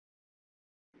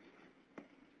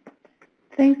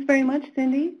Thanks very much,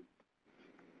 Cindy.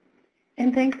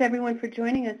 And thanks everyone for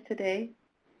joining us today.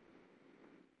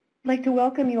 I'd like to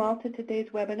welcome you all to today's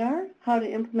webinar, How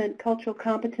to Implement Cultural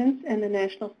Competence and the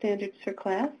National Standards for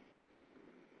CLAS.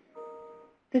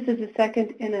 This is the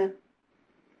second in a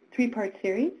three-part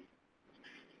series.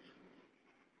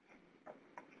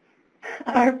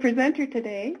 Our presenter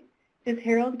today is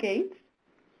Harold Gates,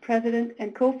 President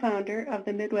and co-founder of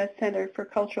the Midwest Center for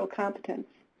Cultural Competence.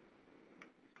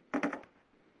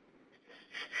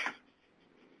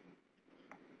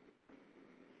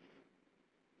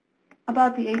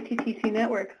 About the ATTC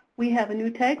network, we have a new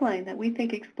tagline that we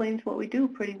think explains what we do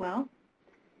pretty well.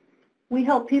 We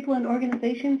help people and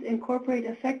organizations incorporate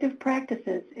effective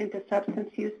practices into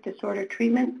substance use disorder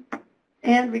treatment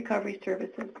and recovery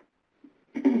services.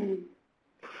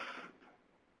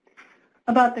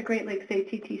 About the Great Lakes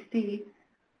ATTC,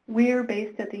 we're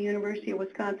based at the University of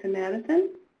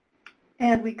Wisconsin-Madison,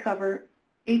 and we cover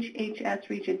HHS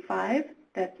Region 5,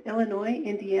 that's Illinois,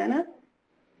 Indiana,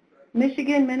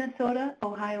 Michigan, Minnesota,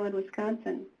 Ohio, and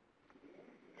Wisconsin.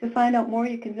 To find out more,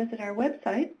 you can visit our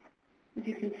website, as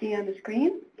you can see on the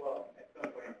screen.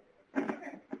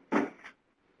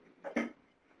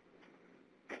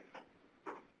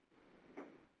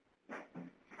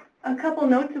 A couple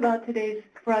notes about today's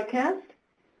broadcast.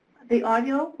 The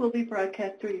audio will be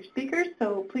broadcast through your speakers,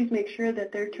 so please make sure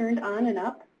that they're turned on and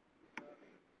up.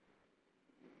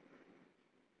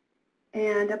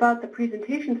 And about the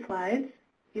presentation slides,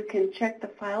 you can check the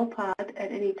file pod at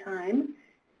any time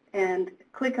and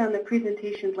click on the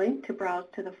presentation link to browse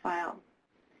to the file.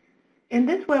 In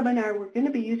this webinar, we're going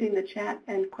to be using the chat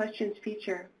and questions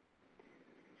feature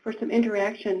for some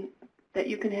interaction that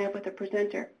you can have with the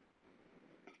presenter.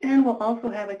 And we'll also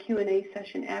have a Q&A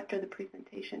session after the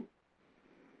presentation.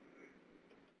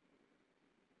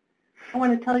 I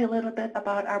want to tell you a little bit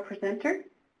about our presenter,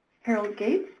 Harold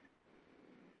Gates.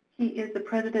 He is the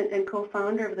president and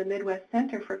co-founder of the Midwest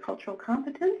Center for Cultural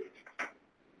Competence,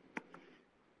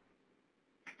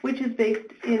 which is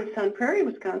based in Sun Prairie,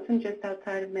 Wisconsin, just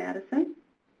outside of Madison.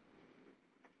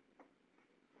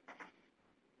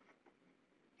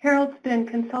 Harold's been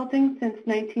consulting since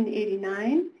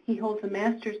 1989. He holds a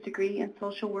master's degree in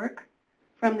social work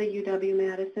from the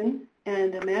UW-Madison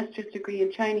and a master's degree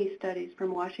in Chinese studies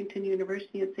from Washington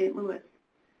University in St. Louis,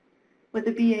 with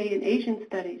a BA in Asian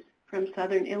studies from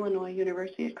Southern Illinois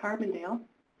University at Carbondale.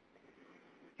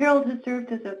 Harold has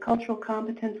served as a cultural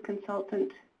competence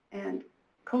consultant and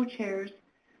co-chairs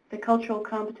the Cultural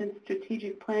Competence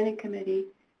Strategic Planning Committee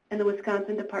and the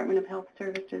Wisconsin Department of Health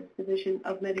Services Division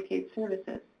of Medicaid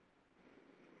Services.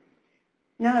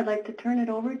 Now I'd like to turn it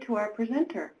over to our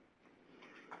presenter.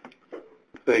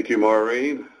 Thank you,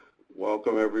 Maureen.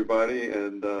 Welcome, everybody,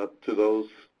 and to those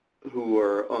who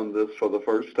are on this for the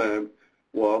first time,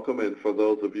 welcome, and for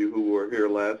those of you who were here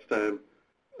last time,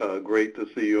 great to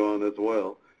see you on as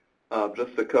well.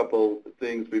 Just a couple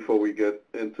things before we get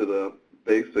into the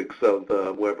basics of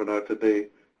the webinar today.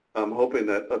 I'm hoping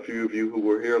that a few of you who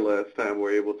were here last time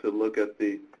were able to look at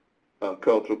the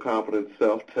cultural competence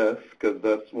self-test, because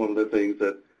that's one of the things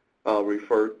that I'll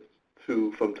refer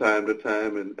to from time to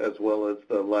time, and as well as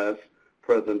the last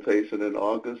presentation in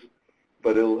August.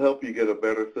 But it'll help you get a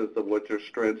better sense of what your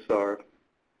strengths are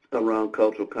around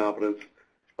cultural competence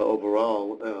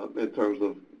overall in terms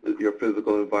of your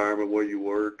physical environment, where you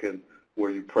work and where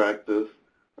you practice,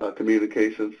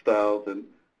 communication styles and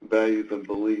values and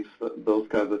beliefs, those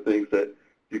kinds of things that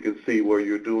you can see where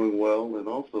you're doing well, and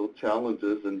also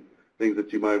challenges and things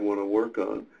that you might want to work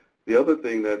on. The other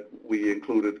thing that we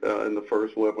included in the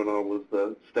first webinar was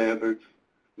the standards,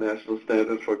 national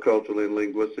standards for culturally and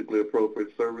linguistically appropriate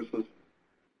services.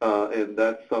 And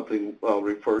that's something I'll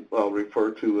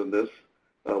refer to in this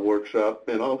workshop,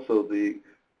 and also the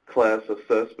CLAS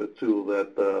assessment tool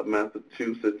that the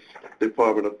Massachusetts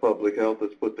Department of Public Health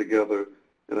has put together,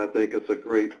 and I think it's a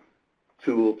great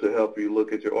tool to help you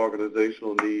look at your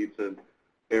organizational needs and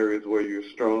areas where you're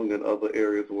strong and other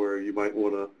areas where you might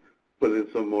want to put in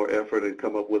some more effort and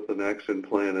come up with an action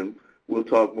plan, and we'll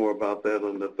talk more about that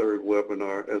on the third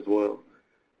webinar as well.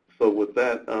 So with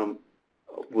that,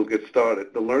 we'll get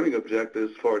started. The learning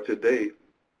objectives for today,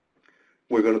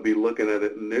 we're going to be looking at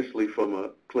it initially from a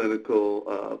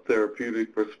clinical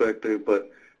therapeutic perspective, but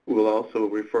we'll also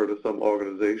refer to some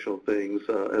organizational things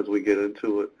as we get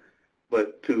into it.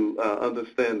 But to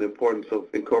understand the importance of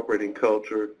incorporating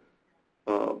culture,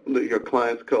 your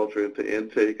client's culture into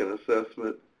intake and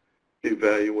assessment,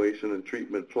 evaluation, and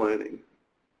treatment planning.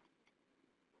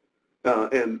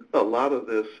 And a lot of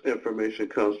this information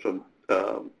comes from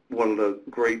one of the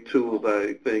great tools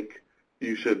I think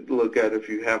you should look at if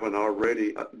you haven't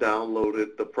already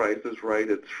downloaded. The price is right.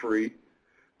 It's free.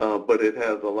 But it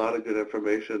has a lot of good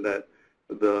information that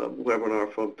the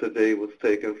webinar from today was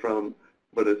taken from,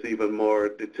 but it's even more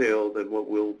detailed than what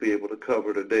we'll be able to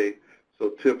cover today.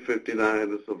 So tip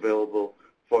 59 is available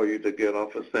for you to get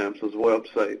off of SAMHSA's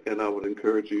website, and I would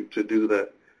encourage you to do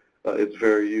that. It's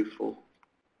very useful.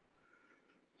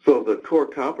 So the core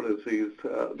competencies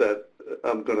that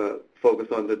I'm going to focus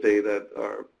on today that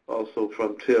are also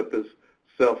from TIP is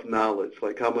self-knowledge,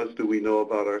 like how much do we know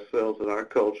about ourselves and our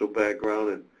cultural background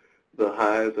and the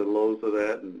highs and lows of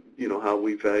that, and how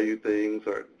we value things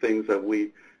or things that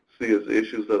we see as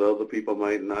issues that other people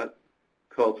might not.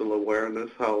 Cultural awareness,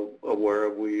 how aware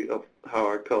are we of how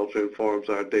our culture informs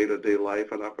our day-to-day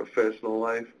life and our professional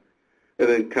life. And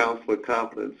then counselor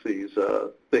competencies,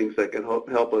 things that can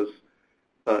help us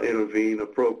intervene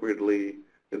appropriately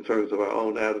in terms of our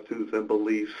own attitudes and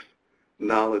beliefs,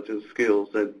 knowledge and skills.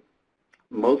 And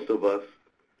most of us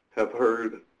have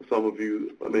heard, some of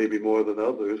you maybe more than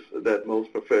others, that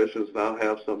most professions now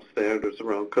have some standards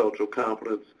around cultural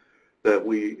competence that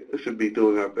we should be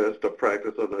doing our best to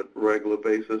practice on a regular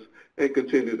basis and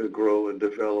continue to grow and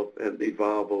develop and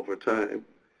evolve over time.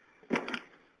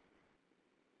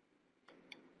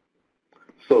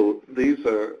 So these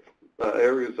are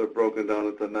areas are broken down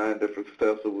into 9 different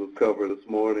steps that we'll cover this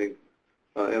morning,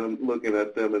 and I'm looking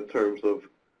at them in terms of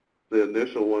the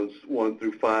initial ones, 1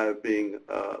 through 5, being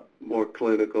more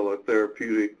clinical or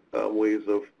therapeutic ways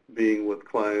of being with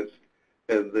clients,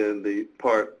 and then the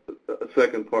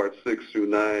second part, 6 through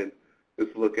 9, is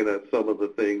looking at some of the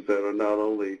things that are not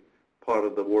only part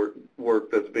of the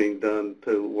work that's being done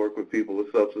to work with people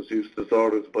with substance use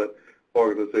disorders, but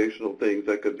organizational things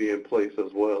that could be in place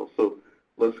as well. So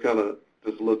let's kind of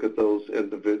just look at those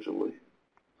individually.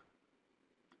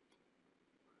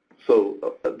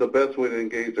 So the best way to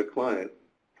engage a client,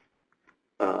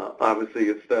 obviously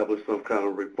establish some kind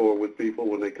of rapport with people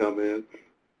when they come in.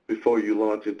 Before you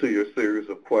launch into your series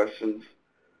of questions,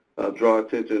 draw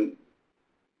attention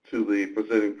to the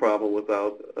presenting problem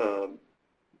without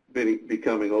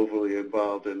becoming overly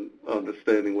involved in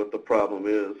understanding what the problem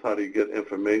is. How do you get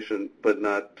information, but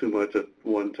not too much at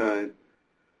one time?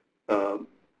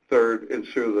 Third,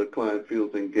 ensure the client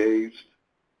feels engaged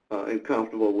and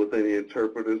comfortable with any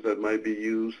interpreters that might be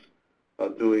used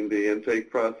during the intake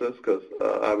process, because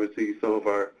obviously some of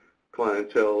our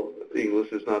clientele,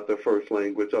 English is not their first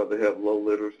language, or they have low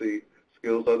literacy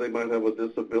skills, or they might have a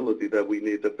disability that we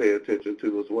need to pay attention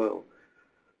to as well.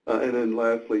 And then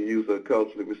lastly, use a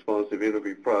culturally responsive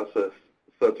interview process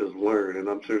such as LEARN, and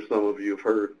I'm sure some of you have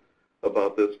heard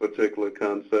about this particular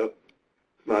concept.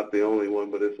 It's not the only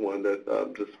one, but it's one that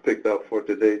I've just picked out for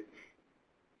today.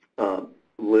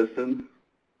 Listen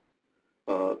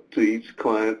to each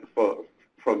client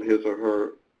from his or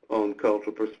her own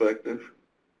cultural perspective.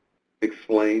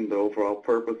 Explain the overall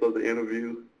purpose of the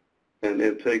interview and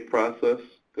intake process,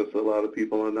 because a lot of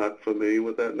people are not familiar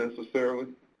with that necessarily.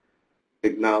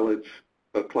 Acknowledge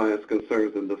a client's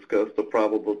concerns and discuss the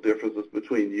probable differences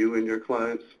between you and your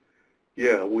clients.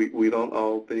 Yeah, we don't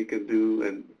all think and do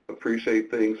and appreciate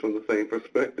things from the same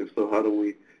perspective, so how do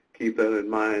we keep that in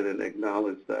mind and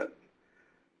acknowledge that?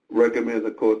 Recommend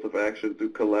a course of action through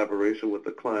collaboration with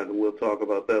the client, and we'll talk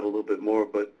about that a little bit more,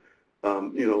 but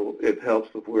it helps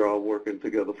if we're all working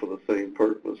together for the same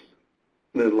purpose.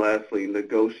 And then lastly,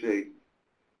 negotiate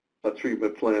a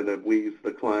treatment plan that weaves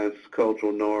the client's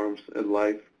cultural norms and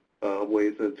life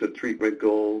ways into treatment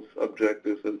goals,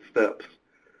 objectives, and steps.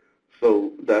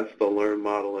 So that's the LEARN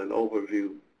model and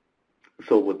overview.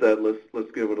 So with that,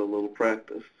 let's give it a little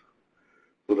practice.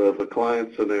 So there's a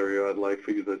client scenario I'd like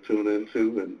for you to tune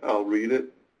into, and I'll read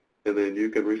it, and then you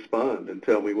can respond and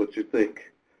tell me what you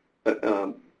think.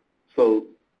 So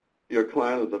your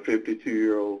client is a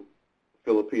 52-year-old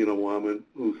Filipino woman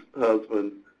whose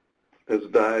husband has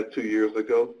died 2 years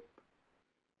ago.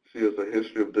 She has a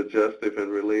history of digestive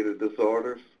and related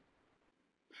disorders.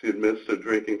 She admits to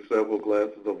drinking several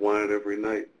glasses of wine every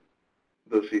night,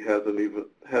 though she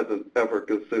hasn't ever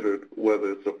considered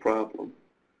whether it's a problem.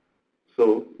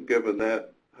 So given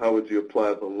that, how would you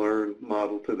apply the LEARN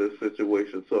model to this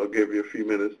situation? So I'll give you a few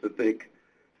minutes to think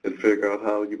and figure out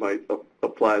how you might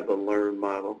apply the LEARN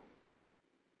model.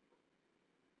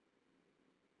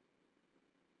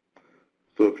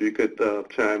 So if you could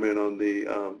chime in on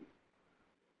the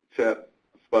chat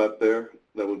spot there,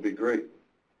 that would be great.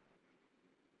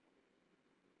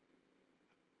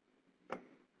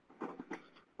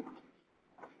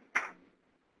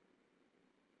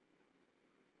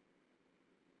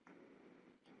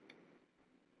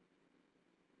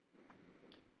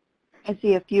 I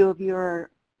see a few of you are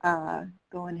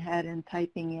going ahead and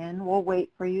typing in. We'll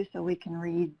wait for you so we can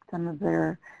read some of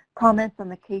their comments on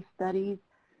the case studies.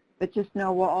 But just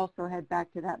know we'll also head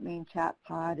back to that main chat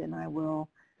pod, and I will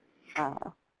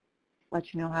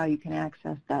let you know how you can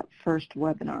access that first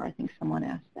webinar. I think someone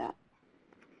asked that.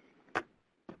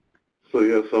 So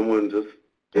yeah, someone just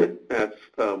asked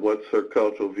what's her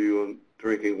cultural view on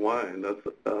drinking wine.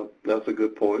 That's a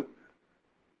good point.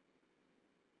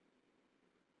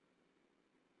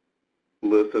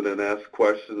 Listen and ask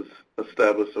questions,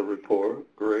 establish a rapport.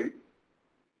 Great.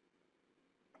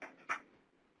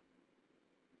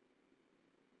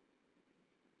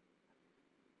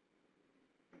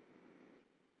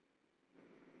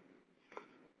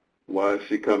 Why is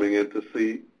she coming in to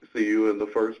see you in the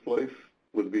first place?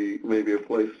 Would be maybe a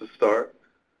place to start.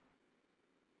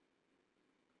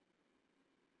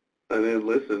 And then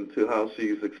listen to how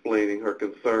she's explaining her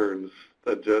concerns,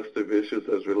 digestive issues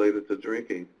as related to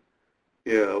drinking.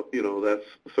 Yeah, that's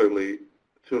certainly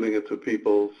tuning into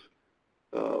people's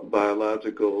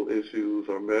biological issues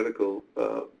or medical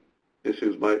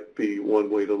issues might be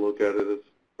one way to look at it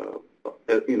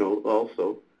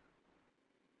also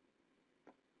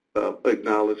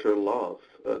acknowledge her loss.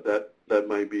 That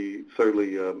might be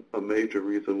certainly a major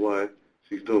reason why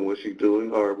she's doing what she's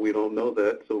doing, or we don't know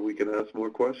that, so we can ask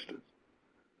more questions.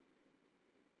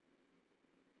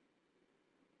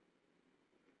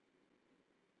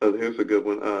 Here's a good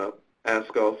one.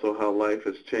 Ask also how life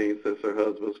has changed since her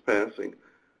husband's passing.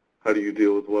 How do you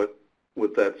deal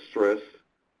with that stress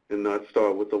and not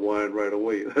start with the wine right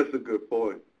away? That's a good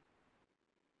point.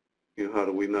 How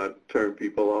do we not turn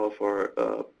people off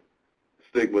or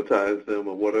stigmatize them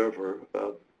or whatever,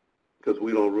 because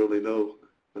we don't really know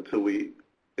until we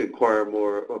inquire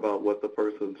more about what the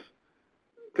person's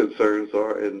concerns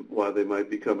are and why they might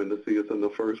be coming to see us in the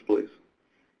first place.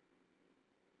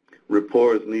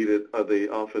 Rapport is needed. They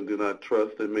often do not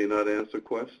trust and may not answer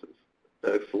questions.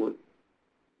 Excellent.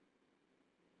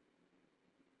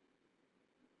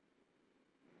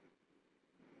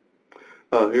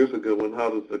 Here's a good one. How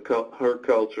does her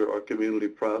culture or community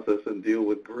process and deal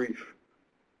with grief?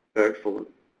 Excellent.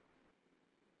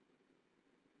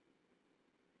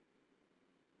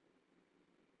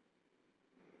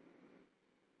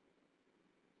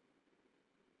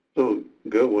 So,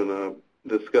 good one.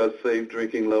 Discuss safe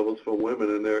drinking levels for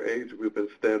women in their age group and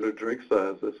standard drink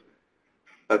sizes.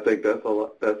 I think that's a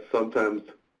lot. That sometimes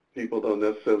people don't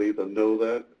necessarily even know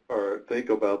that or think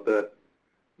about that,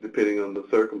 depending on the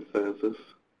circumstances.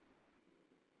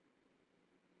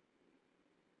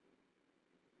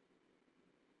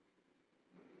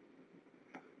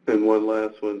 And one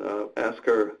last one, ask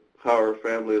her how her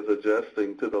family is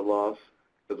adjusting to the loss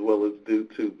as well as due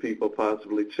to people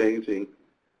possibly changing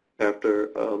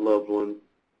after a loved one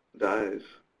dies.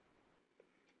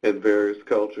 And various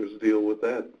cultures deal with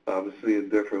that, obviously, in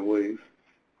different ways.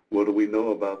 What do we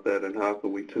know about that, and how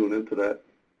can we tune into that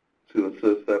to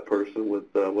assist that person with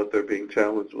what they're being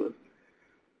challenged with?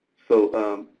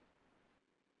 So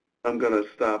I'm going to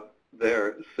stop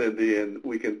there, Cindy, and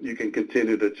you can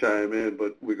continue to chime in,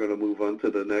 but we're going to move on to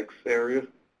the next area.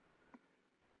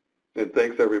 And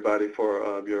thanks, everybody,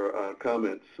 for your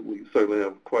comments. We certainly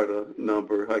have quite a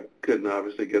number. I couldn't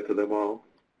obviously get to them all.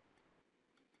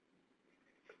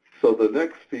 So the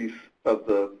next piece of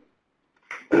the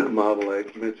model I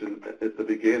mentioned at the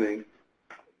beginning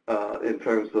in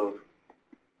terms of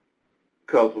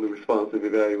culturally responsive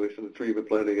evaluation and treatment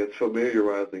planning is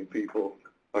familiarizing people,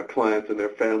 our clients and their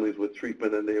families with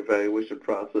treatment and the evaluation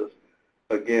process.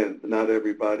 Again, not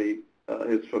everybody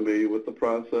is familiar with the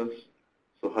process.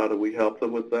 So how do we help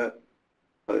them with that?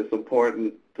 It's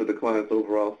important to the client's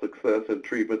overall success in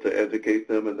treatment to educate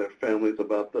them and their families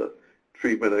about the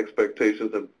treatment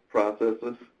expectations and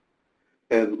processes.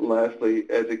 And lastly,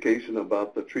 education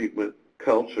about the treatment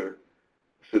culture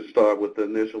should start with the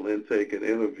initial intake and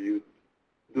interview.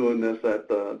 Doing this at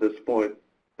this point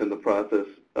in the process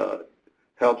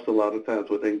helps a lot of times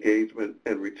with engagement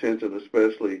and retention,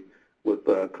 especially with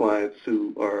clients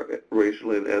who are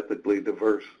racially and ethnically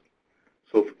diverse.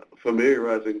 So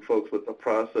familiarizing folks with the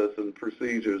process and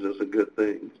procedures is a good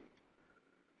thing.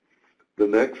 The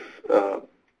next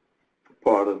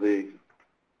part of the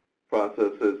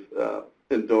process is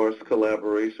endorse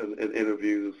collaboration in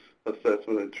interviews,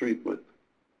 assessment, and treatment.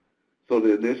 So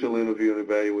the initial interview and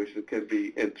evaluation can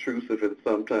be intrusive and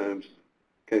sometimes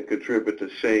can contribute to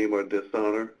shame or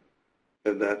dishonor,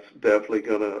 and that's definitely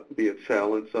going to be a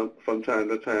challenge from time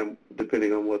to time,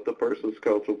 depending on what the person's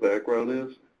cultural background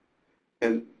is.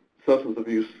 And substance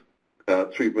abuse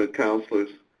treatment counselors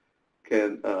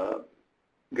can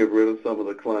get rid of some of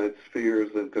the client's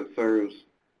fears and concerns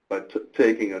by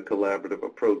taking a collaborative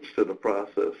approach to the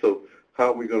process. So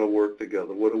how are we going to work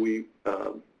together?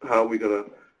 How are we going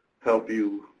to help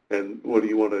you, and what do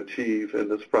you want to achieve in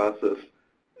this process?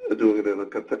 Doing it in a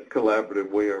collaborative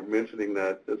way or mentioning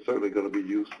that is certainly going to be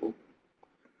useful.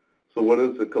 So what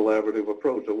is the collaborative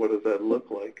approach, or what does that look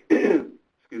like?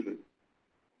 Excuse me.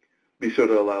 Be sure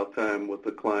to allow time with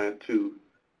the client to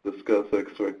discuss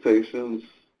expectations,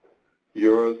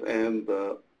 yours and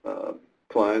the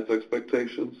client's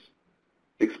expectations.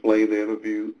 Explain the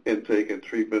interview, intake, and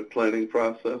treatment planning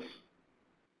process.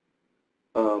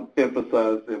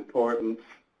 Emphasize the importance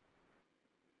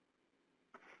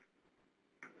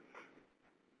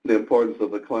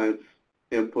of the client's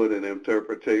input and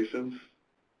interpretations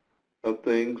of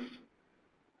things.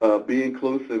 Be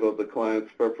inclusive of the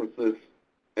client's preferences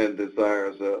and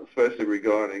desires, especially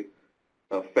regarding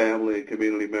family and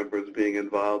community members being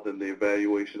involved in the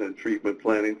evaluation and treatment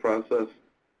planning process.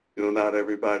 You know, not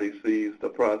everybody sees the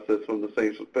process from the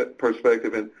same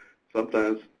perspective, and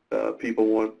sometimes people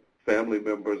want family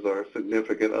members or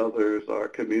significant others or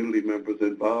community members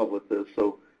involved with this.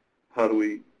 So how do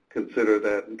we consider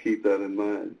that and keep that in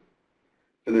mind?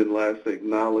 And then lastly,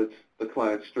 acknowledge the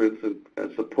client's strengths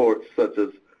and supports, such as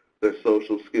their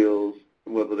social skills,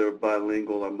 whether they're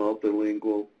bilingual or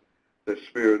multilingual, their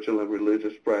spiritual and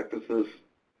religious practices,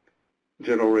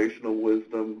 generational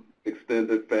wisdom,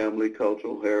 extended family,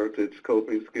 cultural heritage,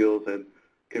 coping skills, and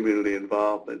community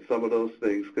involvement. Some of those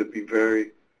things could be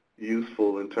very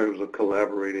useful in terms of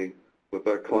collaborating with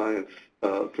our clients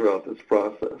throughout this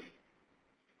process.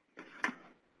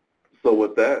 So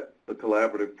with that, the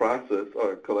collaborative process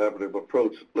or collaborative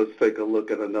approach, let's take a look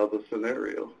at another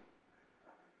scenario.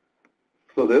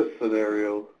 So this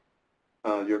scenario,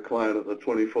 your client is a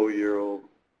 24-year-old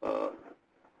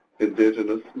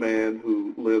indigenous man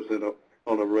who lives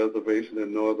on a reservation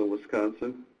in northern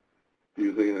Wisconsin,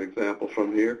 using an example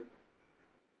from here.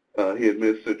 He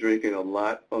admits to drinking a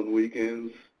lot on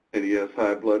weekends, and he has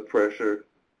high blood pressure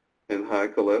and high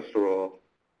cholesterol.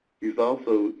 He's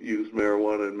also used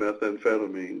marijuana and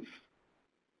methamphetamines.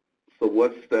 So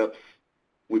what steps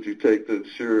would you take to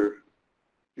ensure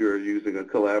you're using a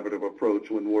collaborative approach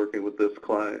when working with this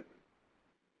client?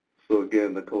 So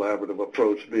again, the collaborative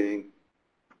approach being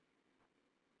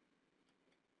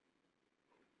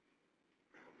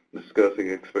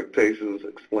discussing expectations,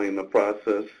 explain the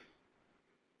process,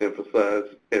 emphasize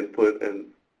input and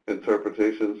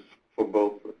interpretations for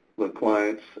both the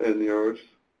clients and yours,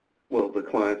 well, the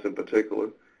clients in particular,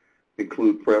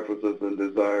 include preferences and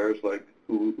desires, like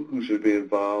who should be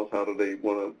involved, how do they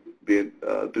want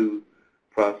to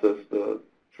process the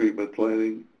treatment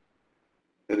planning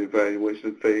and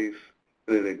evaluation phase,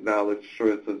 and then acknowledge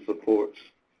strengths and supports.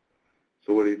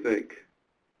 So what do you think?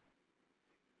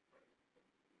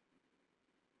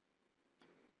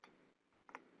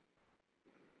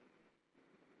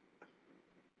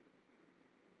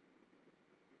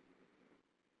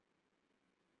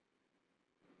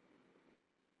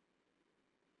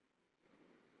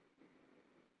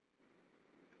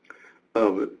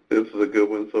 This is a good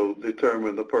one. So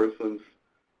determine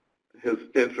his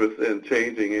interest in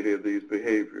changing any of these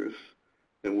behaviors.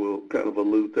 And we'll kind of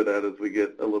allude to that as we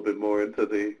get a little bit more into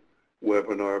the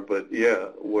webinar. But yeah,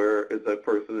 where is that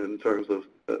person in terms of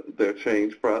their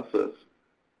change process?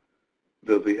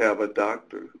 Does he have a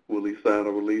doctor? Will he sign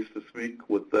a release to speak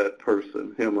with that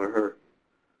person, him or her?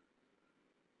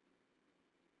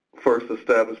 First,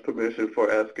 establish permission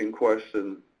for asking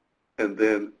questions, and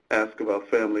then ask about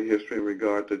family history in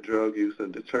regard to drug use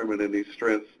and determine any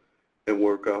strengths and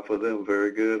work off of them.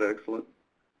 Very good, excellent.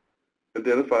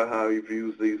 Identify how he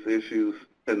views these issues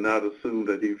and not assume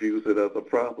that he views it as a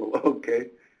problem. Okay,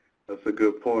 that's a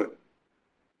good point.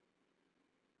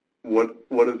 What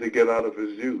does he get out of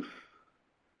his use?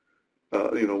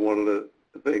 One of the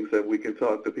things that we can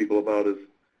talk to people about is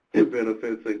the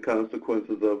benefits and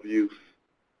consequences of use,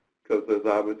 because there's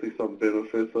obviously some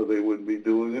benefits or they wouldn't be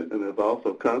doing it, and there's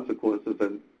also consequences,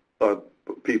 and are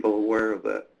people aware of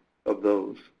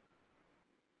those?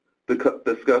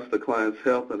 Discuss the client's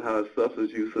health and how his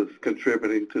substance use is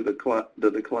contributing to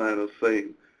the decline of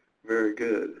sane. Very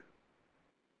good.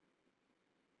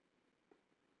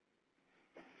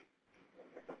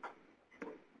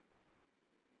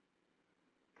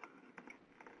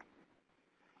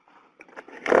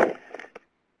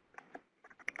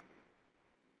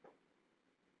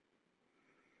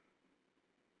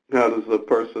 How does a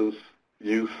person's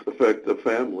use affect the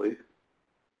family?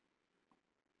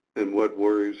 And what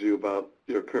worries you about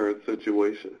your current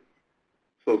situation?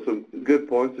 So some good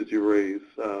points that you raised.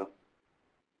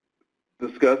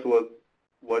 Discuss what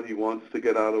what he wants to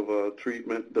get out of a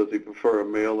treatment. Does he prefer a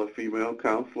male or female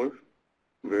counselor?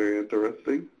 Very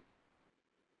interesting.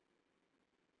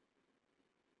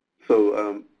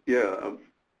 So,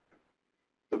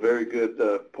 a very good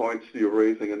points you're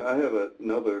raising. And I have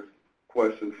another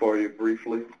question for you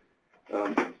briefly.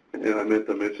 And I meant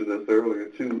to mention this earlier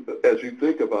too. As you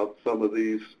think about some of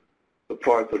these, the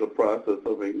parts of the process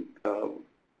of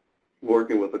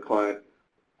working with a client,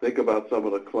 think about some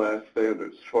of the CLAS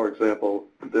standards. For example,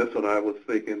 this one I was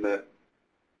thinking that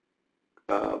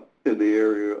in the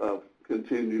area of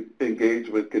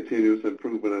engagement, continuous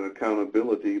improvement, and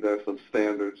accountability, there's some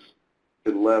standards,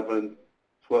 11,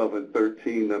 12, and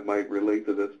 13, that might relate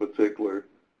to this particular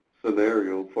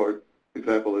scenario. For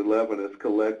example, 11 is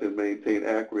collect and maintain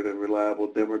accurate and reliable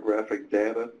demographic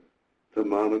data to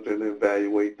monitor and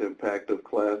evaluate the impact of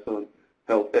CLAS on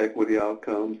health equity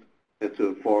outcomes and to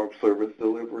inform service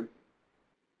delivery.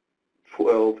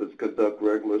 12 is conduct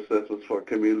regular assessments for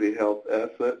community health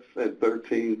assets. And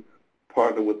 13,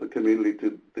 partner with the community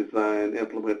to design,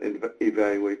 implement, and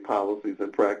evaluate policies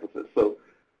and practices. So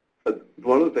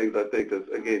one of the things I think is,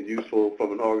 again, useful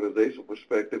from an organizational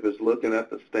perspective is looking at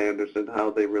the standards and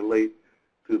how they relate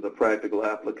to the practical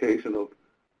application of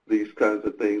these kinds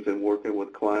of things and working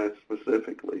with clients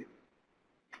specifically.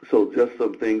 So just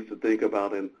some things to think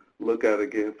about and look at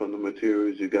again from the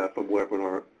materials you got from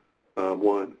webinar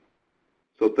 1.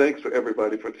 So thanks for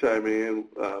everybody for chiming in.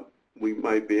 We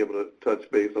might be able to touch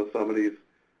base on some of these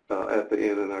at the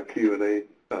end in our Q&A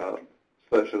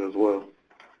session as well.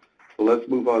 So let's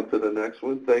move on to the next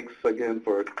one. Thanks again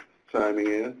for chiming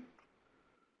in.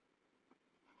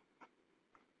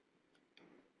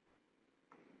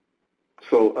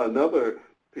 So another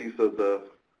piece of the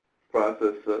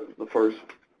process, the first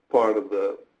part of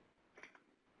the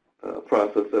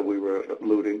process that we were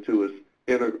alluding to is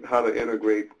how to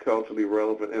integrate culturally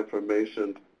relevant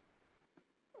information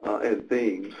and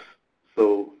themes.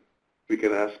 So we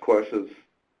can ask questions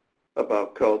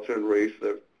about culture and race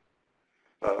that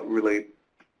relate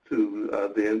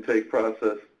to the intake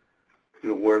process. You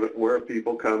know, where are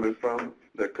people coming from,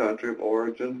 their country of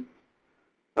origin,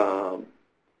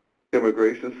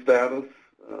 immigration status.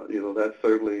 You know, that's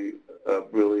certainly a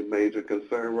really major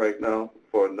concern right now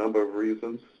for a number of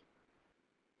reasons.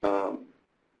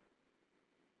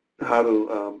 How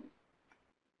to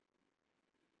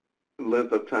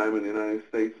length of time in the United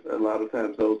States. A lot of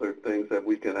times those are things that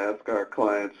we can ask our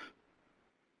clients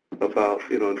about,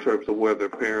 you know, in terms of where their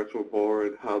parents were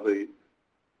born, how that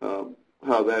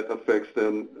affects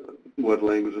them, what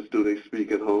languages do they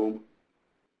speak at home.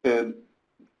 And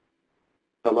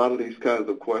a lot of these kinds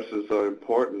of questions are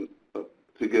important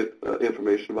to get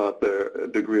information about their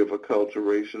degree of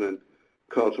acculturation and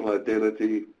cultural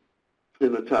identity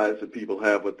and the ties that people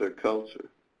have with their culture.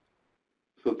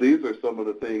 So these are some of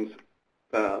the things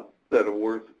that are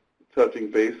worth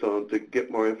touching base on to get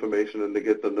more information and to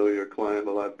get to know your client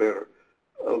a lot better.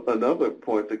 Another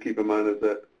point to keep in mind is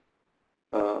that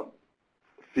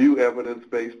few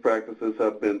evidence-based practices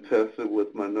have been tested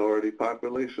with minority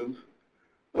populations.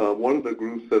 One of the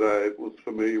groups that I was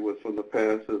familiar with from the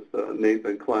past is the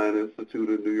Nathan Klein Institute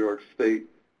in New York State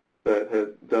that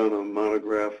had done a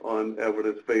monograph on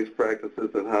evidence-based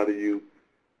practices and how do you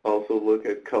also look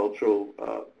at cultural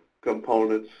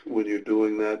components when you're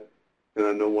doing that. And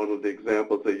I know one of the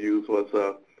examples they used was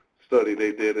a study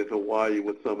they did in Hawaii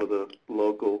with some of the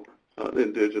local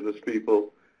indigenous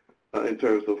people in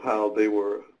terms of how they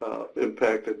were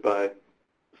impacted by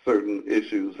certain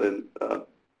issues. And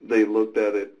they looked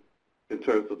at it in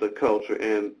terms of the culture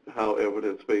and how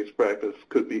evidence-based practice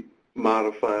could be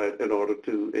modified in order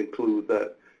to include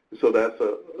that. So that's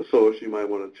a source you might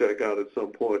want to check out at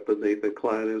some point, the Nathan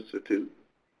Klein Institute.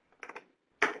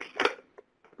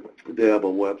 They have a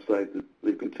website that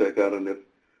you can check out, and if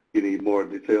you need more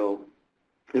detailed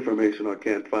information or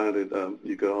can't find it,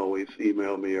 you can always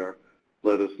email me or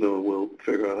let us know, and we'll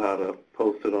figure out how to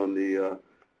post it on the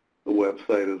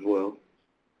website as well.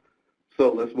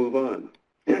 So let's move on.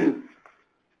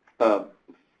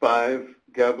 5,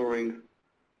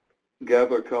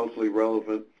 gather culturally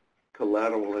relevant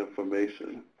collateral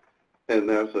information. And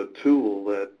there's a tool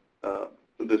that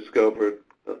discovered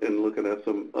in looking at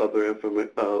some other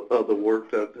work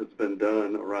that has been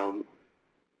done around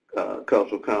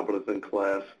cultural competence in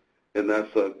CLAS, and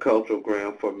that's a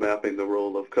culturogram for mapping the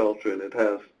role of culture. And it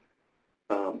has,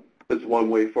 it's one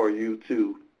way for you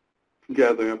to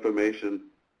gather information,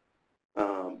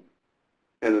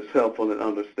 and it's helpful in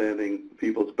understanding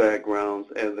people's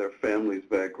backgrounds and their families'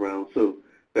 backgrounds. So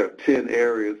there are 10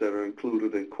 areas that are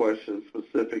included in questions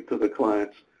specific to the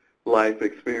client's life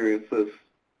experiences,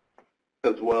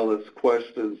 as well as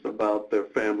questions about their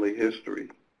family history.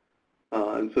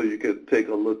 And so you can take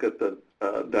a look at the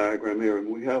diagram here, and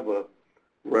we have a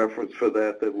reference for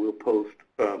that we'll post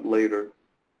later.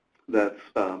 That's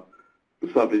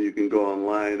something you can go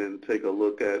online and take a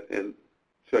look at and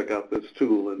check out this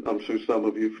tool. And I'm sure some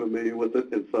of you are familiar with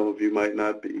it, and some of you might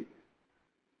not be.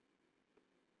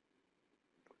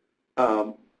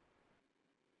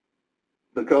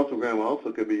 The cultural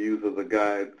also can be used as a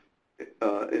guide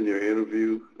in your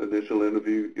initial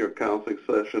interview, your counseling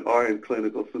session, or in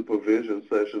clinical supervision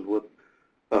sessions with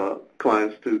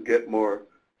clients to get more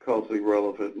culturally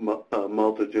relevant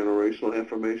multi-generational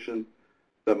information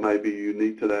that might be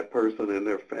unique to that person and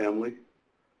their family.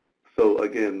 So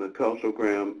again, the cultural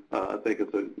I think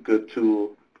is a good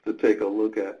tool to take a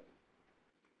look at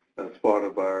as part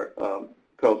of our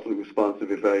culturally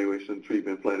responsive evaluation and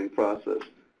treatment planning process.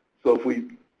 So if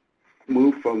we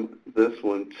move from this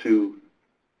one to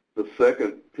the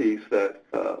second piece that,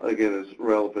 again, is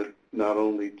relevant not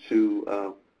only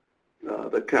to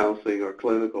the counseling or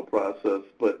clinical process,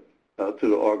 but to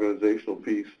the organizational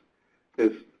piece,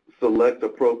 is select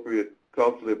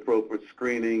culturally appropriate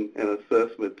screening and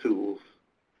assessment tools.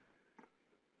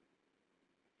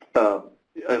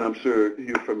 And I'm sure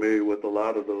you're familiar with a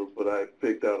lot of those, but I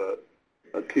picked out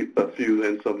a few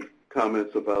and some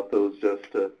comments about those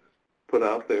just to put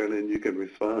out there, and then you can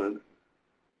respond.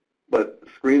 But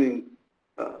screening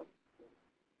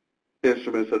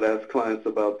instruments that ask clients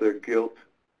about their guilt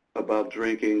about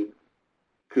drinking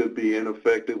could be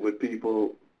ineffective with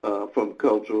people from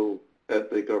cultural,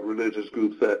 ethnic, or religious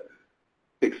groups that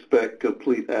expect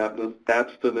complete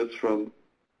abstinence from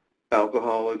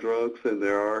alcohol or drugs, and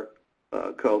there are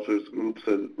cultures, groups,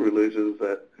 and religions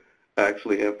that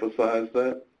actually emphasize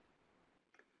that.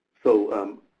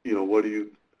 So,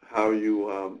 how are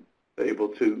you able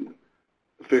to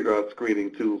figure out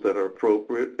screening tools that are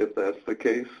appropriate if that's the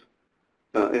case?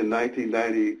 In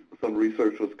 1990, some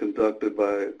research was conducted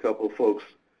by a couple of folks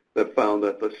that found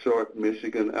that the short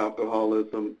Michigan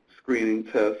alcoholism screening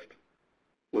test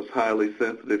was highly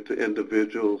sensitive to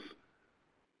individuals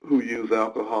who use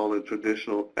alcohol in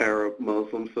traditional Arab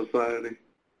Muslim society.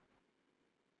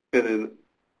 And then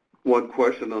one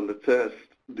question on the test,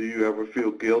 do you ever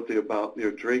feel guilty about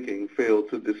your drinking, failed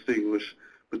to distinguish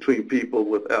between people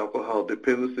with alcohol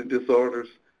dependency disorders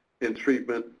in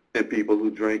treatment and people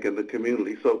who drink in the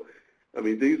community. So, I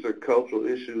mean, these are cultural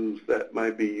issues that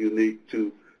might be unique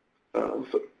to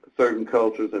certain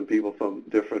cultures and people from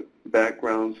different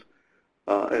backgrounds,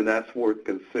 and that's worth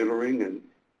considering and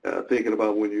thinking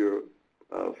about when you're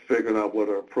figuring out what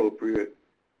are appropriate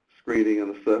screening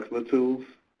and assessment tools.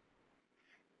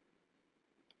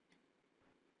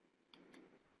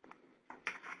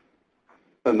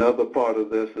 Another part of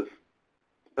this is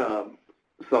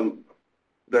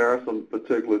there are some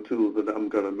particular tools that I'm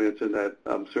going to mention that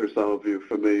I'm sure some of you are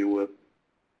familiar with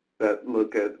that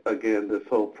look at, again, this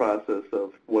whole process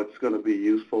of what's going to be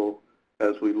useful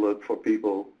as we look for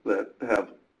people that have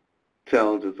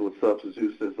challenges with substance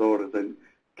use disorders. And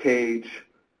CAGE,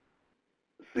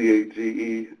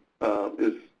 C-A-G-E,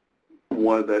 is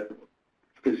one that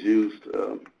is used,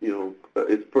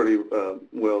 it's pretty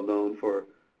well known for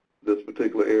this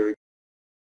particular area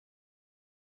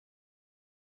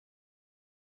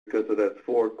because it has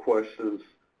 4 questions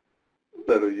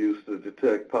that are used to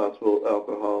detect possible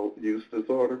alcohol use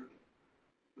disorder.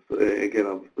 So, again,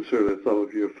 I'm sure that some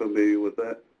of you are familiar with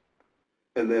that.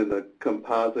 And then the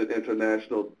Composite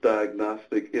International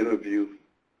Diagnostic Interview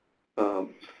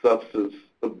Substance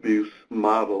Abuse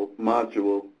Module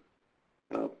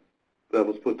that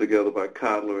was put together by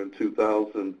Kotler in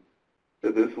 2000.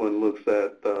 And this one looks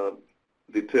at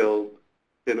detailed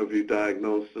interview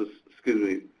diagnosis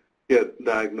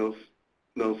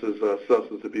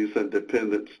substance abuse and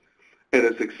dependence. And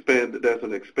it's expanded, there's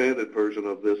an expanded version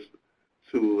of this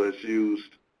tool that's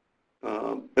used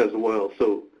as well.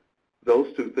 So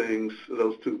those two things,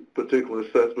 those 2 particular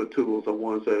assessment tools are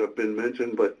ones that have been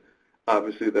mentioned, but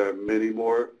obviously there are many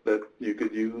more that you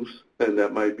could use and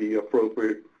that might be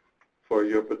appropriate for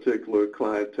your particular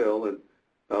clientele. And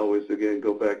I always, again,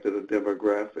 go back to the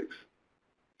demographics.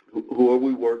 Who are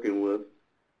we working with?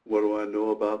 What do I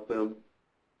know about them?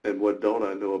 And what don't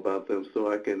I know about them,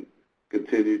 so I can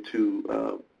continue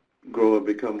to grow and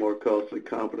become more culturally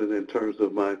competent in terms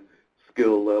of my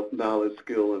knowledge,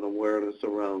 skill, and awareness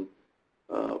around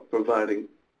providing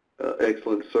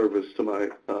excellent service to my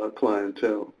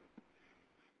clientele.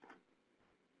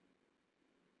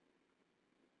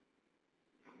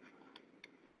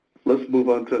 Let's move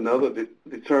on to another,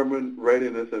 determine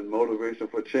readiness and motivation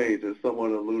for change, and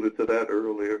someone alluded to that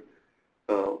earlier.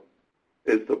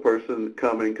 is the person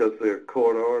coming because they're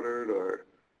court-ordered, or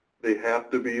they have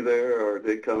to be there, or are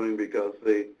they coming because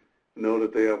they know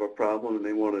that they have a problem and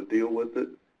they want to deal with it?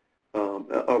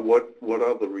 Or what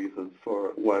are the reasons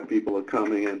for why people are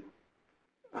coming, and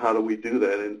how do we do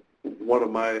that? And one of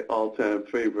my all-time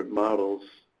favorite models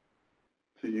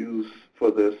to use for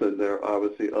this, and there are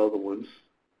obviously other ones,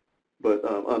 but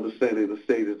understanding the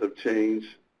stages of change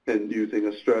and using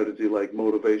a strategy like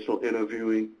motivational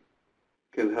interviewing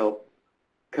can help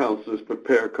counselors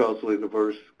prepare culturally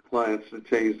diverse clients to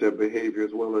change their behavior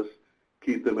as well as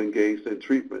keep them engaged in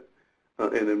treatment.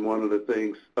 And then one of the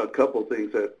things, a couple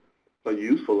things that are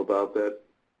useful about that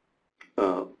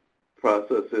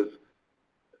process is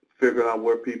figuring out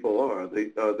where people are. Are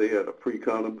they at a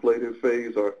pre-contemplative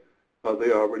phase, or are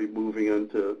they already moving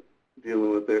into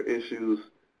dealing with their issues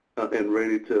and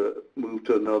ready to move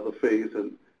to another phase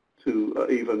and to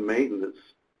even maintenance,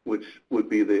 which would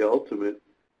be the ultimate.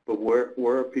 But where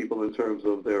are people in terms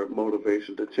of their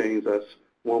motivation to change? That's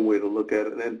one way to look at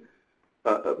it. And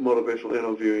motivational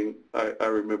interviewing, I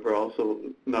remember also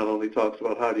not only talks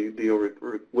about how do you deal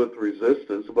with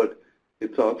resistance, but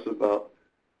it talks about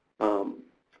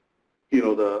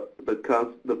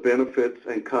the benefits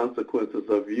and consequences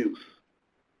of use,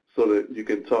 so that you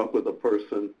can talk with a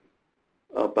person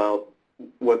about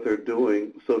what they're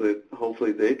doing, so that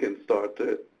hopefully they can start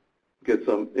to get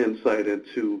some insight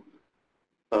into,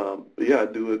 I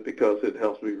do it because it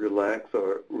helps me relax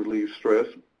or relieve stress,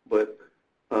 but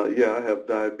I have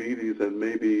diabetes, and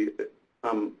maybe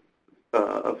I'm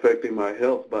affecting my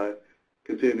health by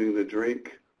continuing to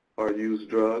drink or use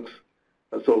drugs.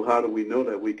 So how do we know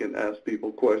that? We can ask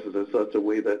people questions in such a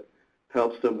way that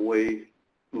helps them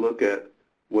look at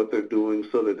what they're doing,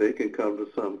 so that they can come to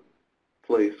some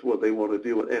place where they want to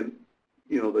deal with. And,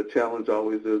 the challenge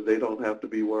always is they don't have to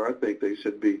be where I think they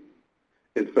should be.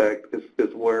 In fact,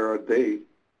 it's where are they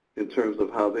in terms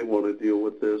of how they want to deal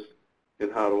with this,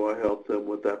 and how do I help them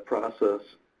with that process.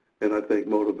 And I think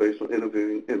motivational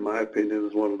interviewing, in my opinion,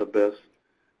 is one of the best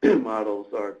models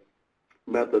or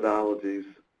methodologies,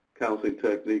 counseling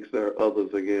techniques. There are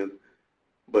others again,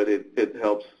 but it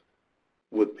helps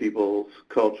with people's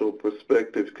cultural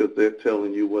perspectives, because they're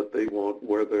telling you what they want,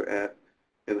 where they're at,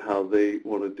 and how they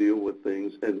want to deal with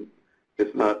things, and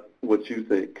it's not what you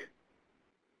think.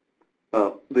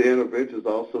 The interventions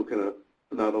also can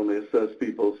not only assess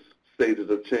people's stages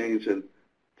of change and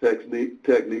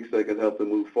techniques that can help them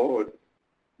move forward,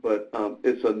 but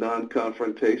it's a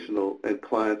non-confrontational and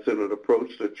client-centered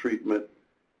approach to treatment,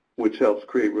 which helps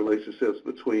create relationships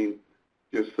between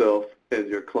yourself and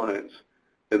your clients.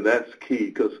 And that's key,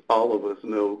 because all of us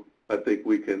know, I think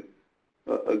we can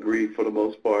agree for the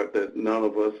most part, that none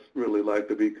of us really like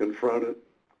to be confronted.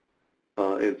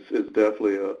 It's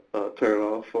definitely a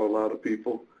turn-off for a lot of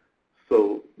people.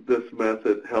 So this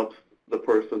method helps the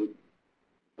person,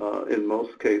 in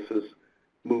most cases,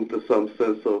 move to some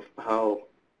sense of how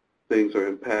things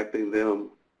are impacting them,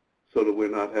 so that we're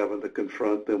not having to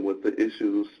confront them with the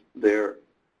issues. They're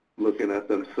looking at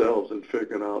themselves and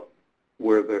figuring out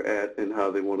where they're at and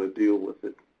how they want to deal with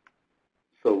it.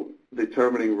 So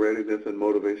determining readiness and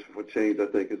motivation for change, I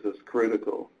think, is just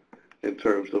critical in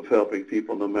terms of helping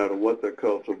people, no matter what their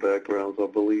cultural backgrounds or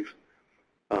beliefs.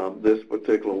 This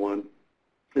particular one,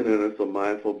 and then there's some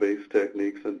mindful-based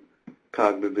techniques and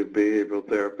cognitive behavioral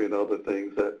therapy and other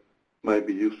things that might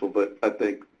be useful, but I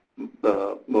think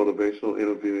motivational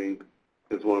interviewing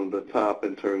is one of the top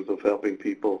in terms of helping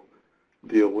people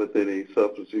deal with any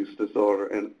substance use disorder,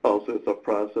 and also it's a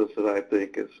process that I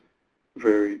think is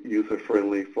very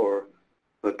user-friendly for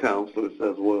the counselors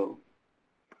as well.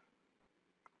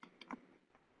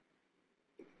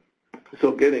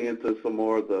 So getting into some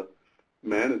more of the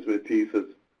management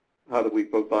pieces, how do we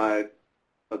provide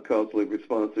a culturally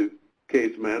responsive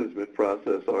case management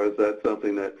process, or is that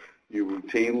something that you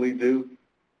routinely do?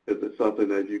 Is it something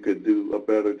that you could do a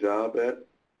better job at?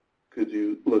 Could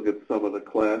you look at some of the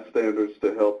CLAS standards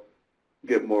to help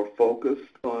get more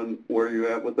focused on where you're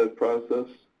at with that process?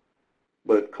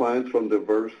 But clients from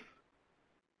diverse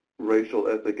racial,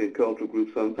 ethnic, and cultural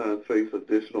groups sometimes face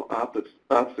additional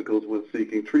obstacles when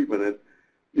seeking treatment. And,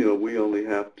 we only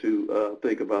have to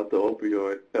think about the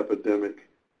opioid epidemic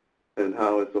and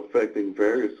how it's affecting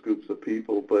various groups of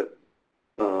people. But,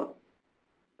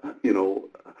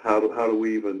 how do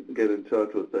we even get in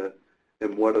touch with that?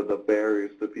 And what are the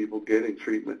barriers to people getting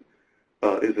treatment?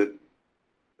 Are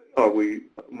we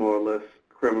more or less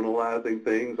criminalizing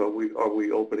things? Are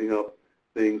we opening up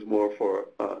things more for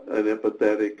an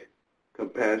empathetic,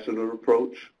 compassionate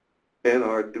approach?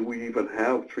 And do we even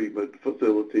have treatment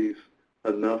facilities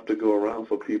enough to go around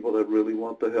for people that really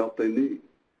want the help they need?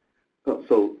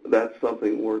 So that's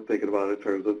something worth thinking about in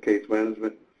terms of case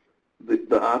management.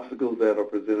 The obstacles that are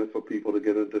presented for people to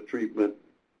get into treatment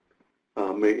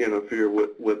may interfere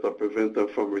with or prevent them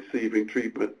from receiving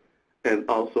treatment, and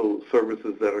also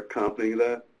services that accompany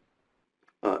that.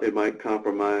 It might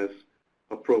compromise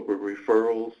appropriate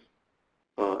referrals.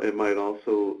 It might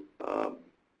also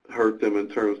hurt them in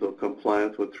terms of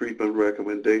compliance with treatment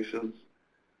recommendations,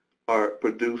 or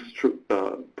produce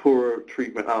poor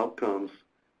treatment outcomes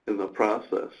in the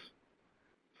process.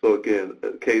 So again,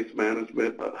 case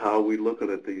management, how are we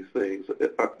looking at these things?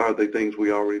 Are they things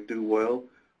we already do well?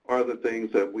 Or are the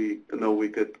things that we know we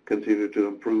could continue to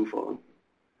improve on?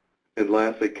 And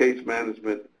lastly, case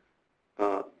management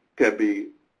can be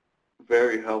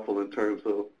very helpful in terms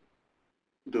of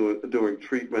doing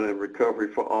treatment and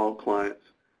recovery for all clients,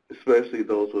 especially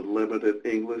those with limited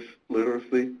English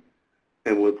literacy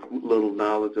and with little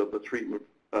knowledge of the treatment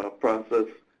process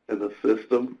and the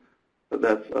system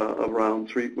that's around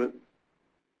treatment.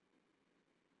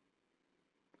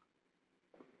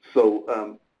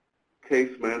 So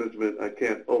case management, I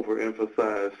can't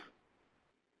overemphasize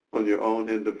on your own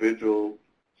individual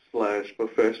 /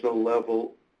 professional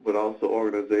level, but also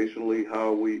organizationally, how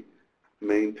are we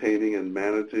maintaining and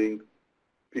managing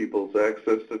people's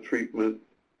access to treatment,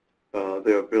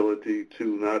 their ability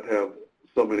to not have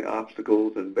so many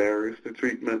obstacles and barriers to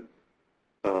treatment,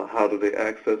 how do they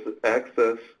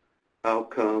access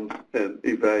outcomes, and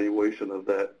evaluation of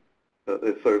that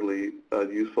is certainly a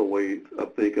useful way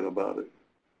of thinking about it.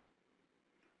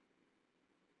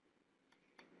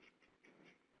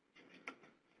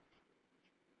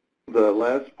 The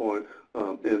last point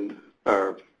in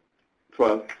our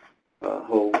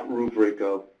whole rubric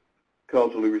of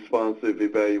culturally responsive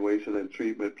evaluation and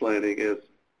treatment planning is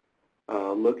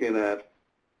looking at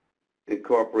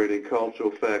incorporating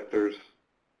cultural factors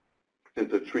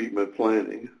into treatment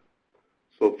planning.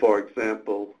 So, for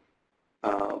example,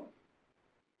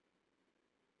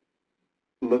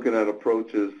 looking at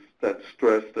approaches that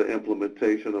stress the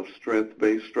implementation of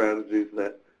strength-based strategies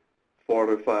that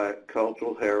fortify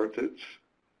cultural heritage,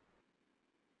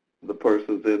 the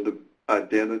person's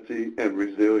identity, and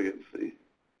resiliency.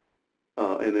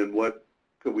 And then what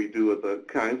could we do as a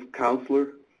counselor?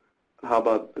 How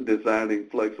about designing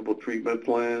flexible treatment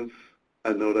plans?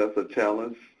 I know that's a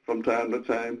challenge from time to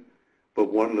time,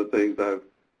 but one of the things I've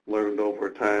learned over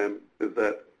time is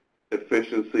that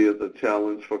efficiency is a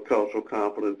challenge for cultural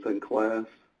competence in class,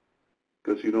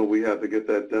 because, you know, we had to get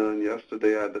that done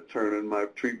yesterday. I had to turn in my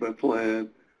treatment plan.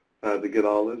 I had to get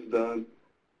all this done.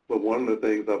 But one of the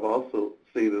things I've also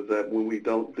seen is that when we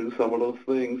don't do some of those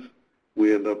things,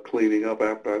 we end up cleaning up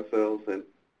after ourselves and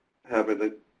having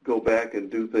to go back and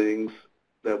do things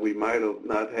that we might have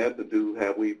not had to do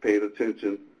had we paid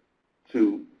attention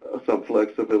to some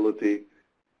flexibility,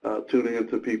 tuning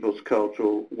into people's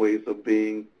cultural ways of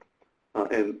being,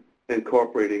 and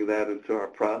incorporating that into our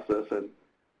process and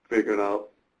figuring out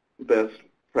best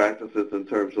practices in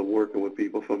terms of working with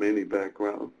people from any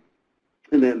background.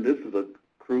 And then this is a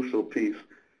crucial piece,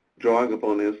 drawing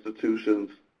upon institutions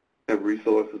and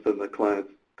resources in the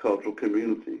client's cultural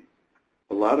community.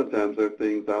 A lot of times there are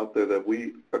things out there that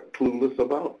we are clueless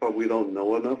about, or we don't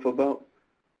know enough about,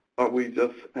 or we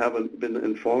just haven't been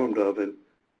informed of, and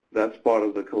that's part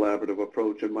of the collaborative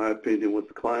approach, in my opinion, with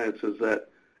the clients, is that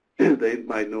they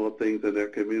might know of things in their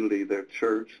community, their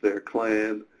church, their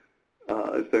clan,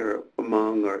 if they're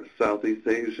Hmong or Southeast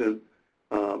Asian,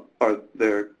 or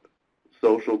their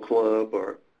social club,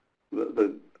 or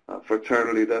the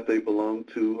fraternity that they belong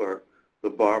to, or the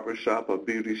barber shop or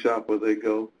beauty shop where they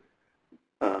go.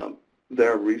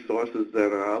 There are resources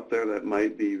that are out there that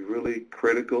might be really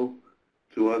critical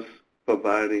to us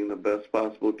providing the best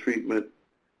possible treatment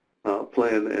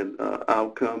plan and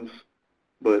outcomes,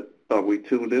 but are we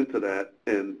tuned into that?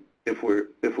 And if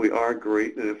we are,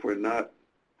 great, and if we're not,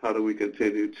 how do we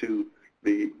continue to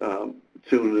be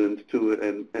tuned into it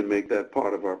and make that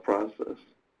part of our process?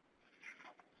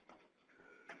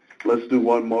 Let's do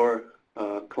one more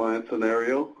client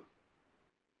scenario.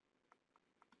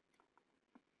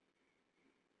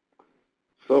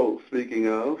 So speaking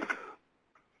of,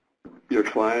 your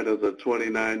client is a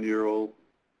 29-year-old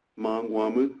Hmong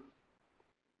woman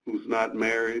who's not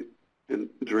married and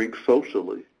drinks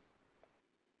socially.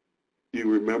 You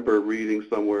remember reading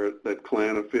somewhere that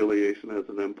clan affiliation is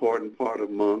an important part of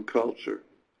Hmong culture.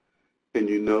 And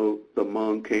you know the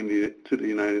Hmong came to the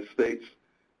United States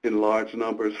in large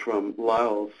numbers from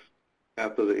Laos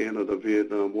after the end of the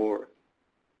Vietnam War.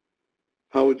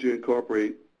 How would you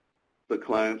incorporate the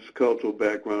client's cultural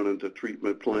background into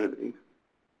treatment planning?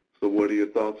 So what are your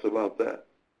thoughts about that?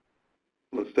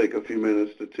 Let's take a few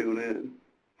minutes to tune in.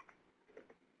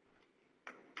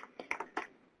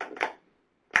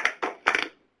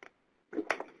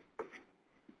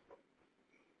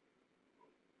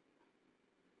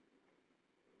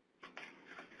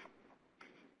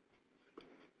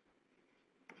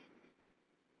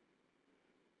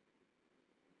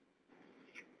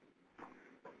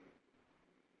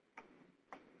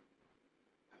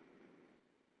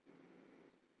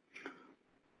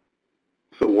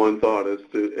 one thought is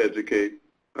to educate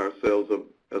ourselves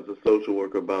as a social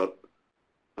worker about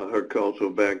her cultural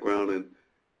background. And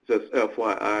just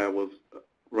FYI, I was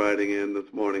riding in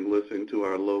this morning listening to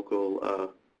our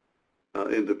local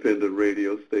independent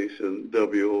radio station,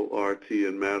 WORT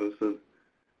in Madison,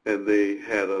 and they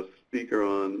had a speaker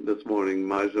on this morning,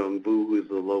 Mahjong Bu, who is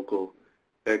a local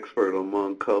expert on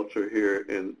Hmong culture here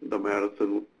in the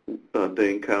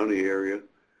Madison-Dane County area,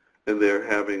 and they're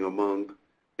having a Hmong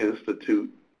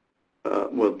Institute.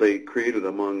 Well, they created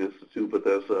a Hmong Institute, but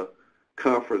there's a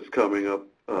conference coming up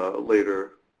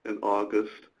later in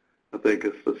August. I think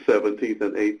it's the 17th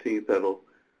and 18th that'll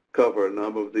cover a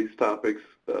number of these topics.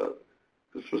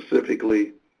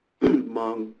 Specifically,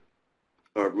 Hmong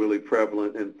are really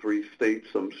prevalent in 3 states.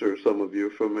 I'm sure some of you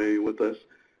are familiar with this.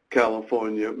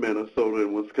 California, Minnesota,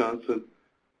 and Wisconsin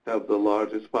have the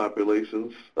largest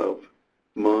populations of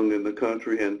Hmong in the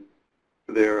country, and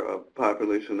they're a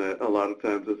population that a lot of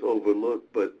times is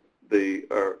overlooked, but they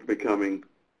are becoming,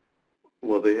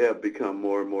 well, they have become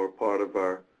more and more part of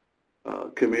our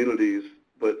communities,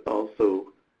 but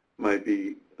also might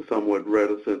be somewhat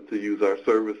reticent to use our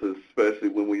services, especially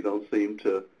when we don't seem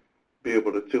to be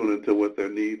able to tune into what their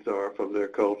needs are from their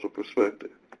cultural perspective.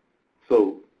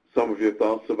 So some of your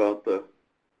thoughts about the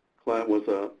client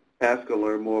was ask to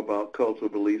learn more about cultural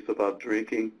beliefs about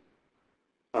drinking.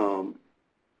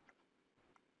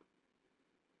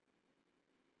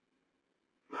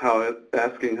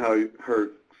 Asking how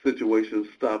her situation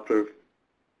stopped her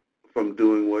from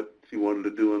doing what she wanted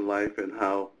to do in life, and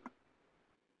how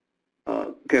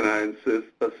can I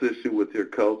assist you with your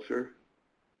culture?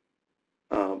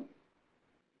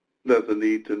 There's a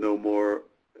need to know more,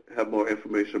 have more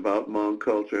information about Hmong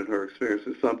culture and her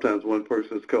experiences. Sometimes one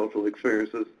person's cultural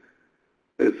experiences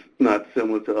is not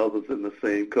similar to others in the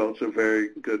same culture. Very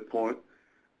good point.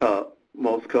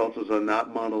 Most cultures are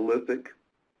not monolithic.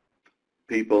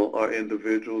 People are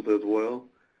individuals as well.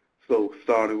 So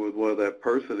starting with where that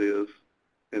person is,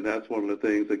 and that's one of the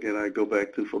things, again, I go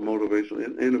back to for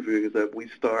motivational interviewing, is that we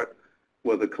start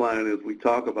where the client is. We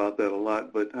talk about that a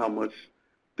lot, but how much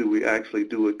do we actually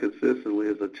do it consistently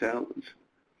is a challenge.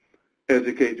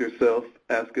 Educate yourself.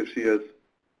 Ask if she has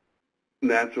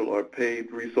natural or paid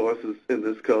resources in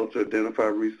this culture. Identify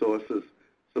resources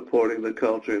supporting the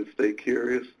culture and stay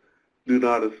curious. Do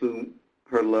not assume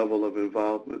her level of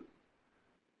involvement.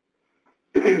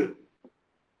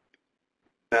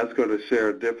 Ask her to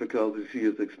share difficulties she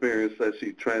has experienced as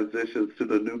she transitions to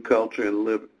the new culture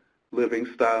and living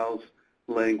styles,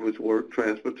 language, work,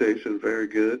 transportation. Very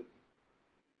good.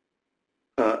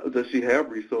 Does she have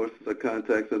resources or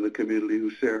contacts in the community who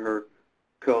share her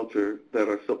culture that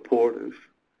are supportive?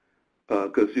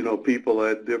 Because, you know, people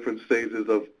at different stages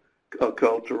of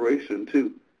acculturation,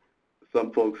 too.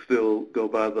 Some folks still go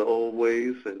by the old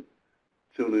ways and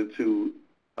tune into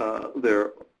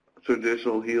their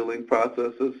traditional healing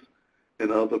processes,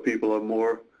 and other people are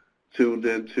more tuned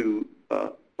into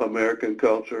American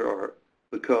culture or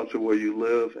the culture where you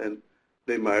live, and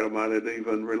they might or might not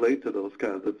even relate to those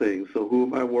kinds of things. So who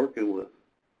am I working with?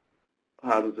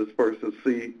 How does this person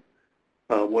see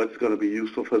what's going to be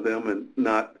useful for them, and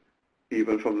not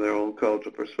even from their own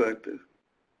culture perspective?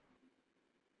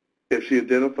 If she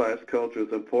identifies culture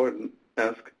as important,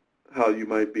 ask how you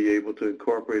might be able to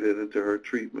incorporate it into her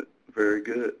treatment. Very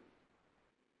good.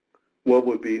 What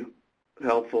would be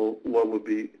helpful? What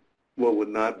would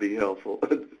not be helpful?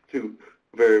 Two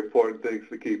very important things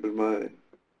to keep in mind.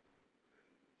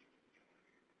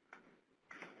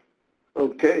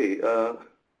 Okay,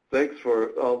 thanks for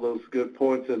all those good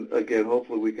points, and again,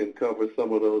 hopefully we can cover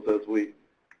some of those as we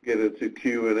get into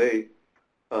Q&A.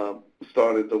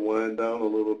 Started to wind down a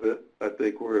little bit. I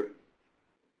think we're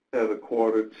at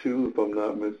 1:45, if I'm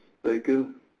not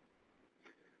mistaken.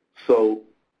 So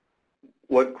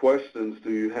what questions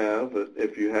do you have?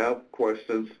 If you have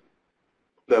questions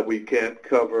that we can't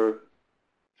cover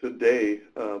today,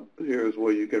 here's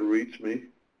where you can reach me.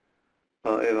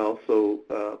 And also,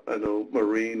 I know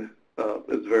Maureen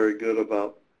is very good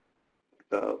about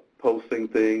posting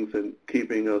things and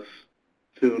keeping us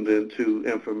tuned into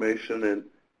information and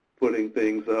putting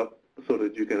things up so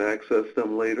that you can access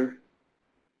them later.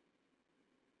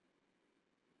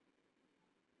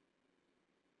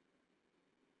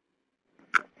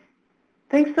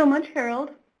 Thanks so much,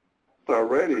 Harold.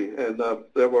 Alrighty, and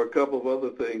there were a couple of other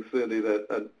things, Cindy, that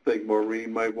I think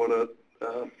Maureen might want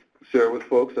to share with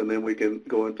folks, and then we can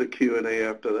go into Q&A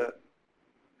after that.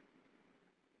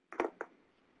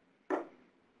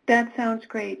 That sounds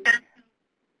great.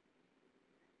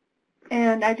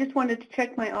 And I just wanted to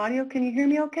check my audio. Can you hear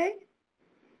me okay?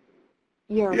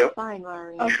 You're Yep. fine,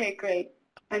 Maureen. Okay, great.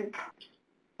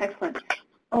 Excellent.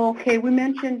 Okay, we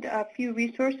mentioned a few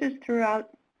resources throughout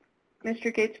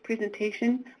Mr. Gates'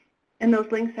 presentation, and those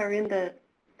links are in the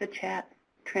chat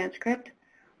transcript,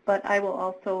 but I will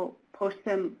also post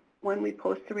them when we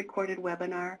post the recorded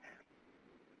webinar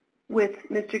with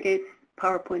Mr. Gates'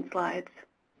 PowerPoint slides.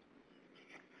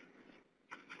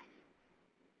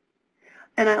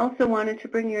 And I also wanted to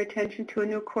bring your attention to a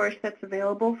new course that's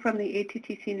available from the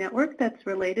ATTC network that's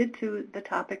related to the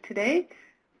topic today.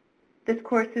 This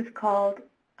course is called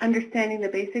Understanding the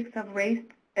Basics of Race,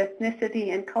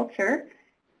 Ethnicity, and Culture.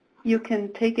 You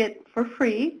can take it for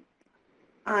free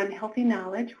on Healthy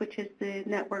Knowledge, which is the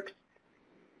network's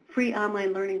free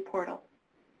online learning portal.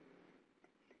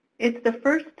 It's the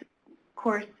first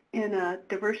course in a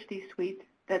diversity suite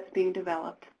that's being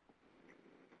developed.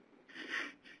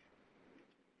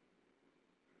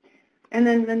 And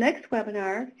then the next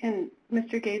webinar in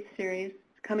Mr. Gates' series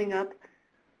is coming up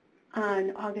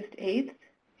on August 8th,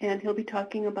 and he'll be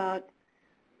talking about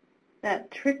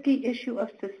that tricky issue of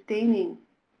sustaining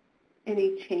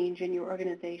any change in your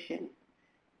organization.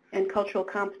 And cultural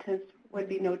competence would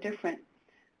be no different.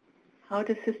 How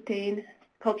to sustain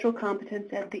cultural competence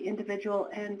at the individual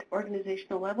and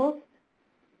organizational levels.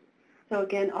 So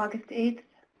again, August 8th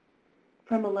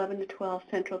from 11 to 12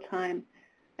 Central Time.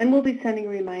 And we'll be sending a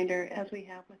reminder as we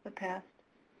have with the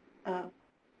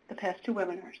past two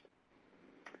webinars.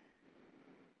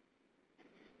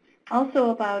 Also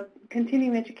about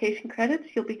continuing education credits,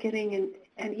 you'll be getting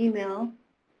an email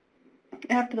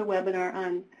after the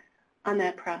webinar on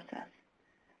that process.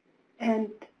 And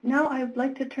now I'd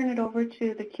like to turn it over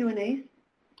to the Q&A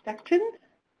section.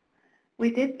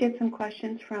 We did get some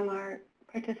questions from our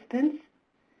participants.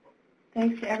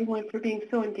 Thanks to everyone for being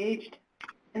so engaged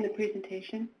in the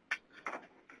presentation.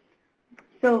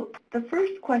 So the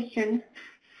first question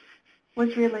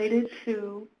was related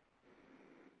to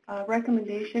a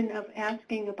recommendation of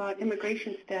asking about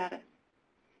immigration status.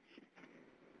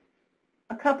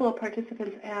 A couple of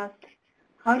participants asked,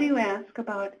 how do you ask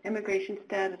about immigration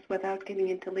status without getting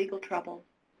into legal trouble?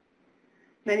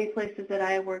 Many places that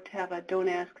I have worked have a don't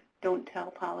ask, don't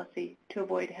tell policy to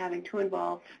avoid having to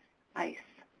involve ICE.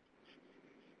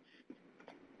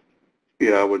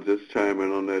 Yeah, I would just chime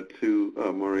in on that too,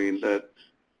 Maureen, that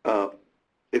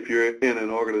if you're in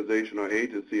an organization or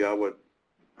agency, I would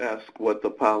ask what the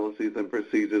policies and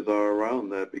procedures are around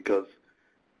that, because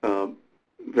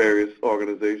various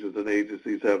organizations and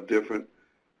agencies have different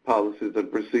policies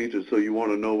and procedures, so you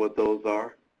want to know what those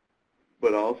are.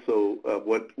 But also,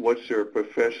 what's your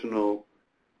professional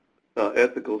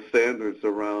ethical standards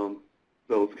around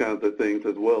those kinds of things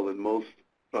as well. And most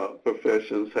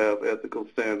professions have ethical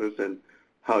standards and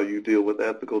how you deal with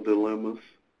ethical dilemmas.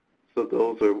 So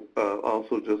those are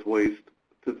also just ways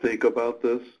to think about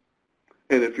this.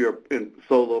 And if you're in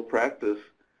solo practice,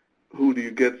 who do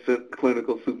you get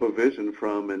clinical supervision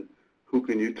from, and who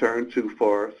can you turn to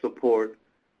for support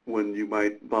when you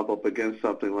might bump up against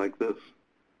something like this?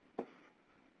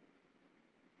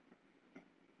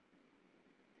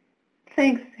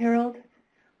 Thanks, Harold.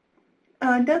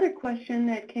 Another question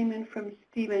that came in from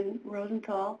Stephen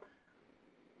Rosenthal.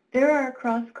 There are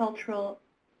cross-cultural,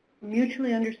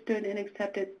 mutually understood and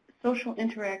accepted social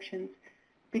interactions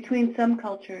between some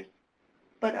cultures,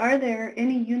 but are there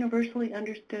any universally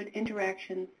understood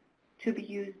interactions to be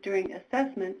used during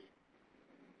assessments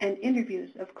and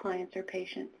interviews of clients or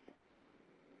patients?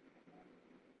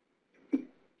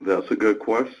 That's a good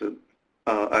question.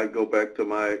 I go back to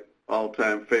my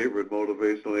all-time favorite,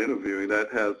 motivational interviewing.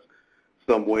 That has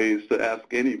some ways to ask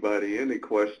anybody any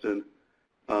question,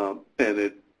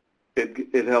 and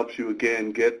it helps you,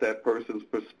 again, get that person's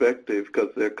perspective, because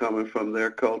they're coming from their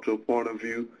cultural point of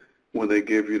view when they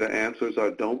give you the answers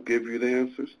or don't give you the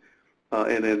answers,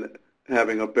 and then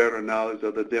having a better knowledge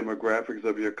of the demographics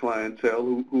of your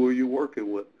clientele. Who are you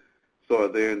working with? So are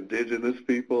they indigenous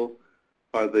people?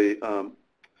 Are they,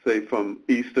 say, from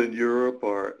Eastern Europe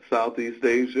or Southeast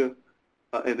Asia?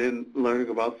 And then learning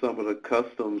about some of the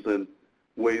customs and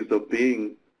ways of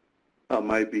being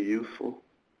might be useful.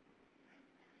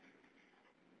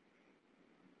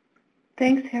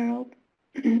 Thanks, Harold.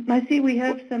 I see we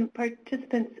have some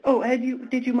participants. Oh,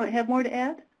 did you have more to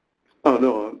add? Oh,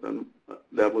 no,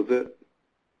 that was it.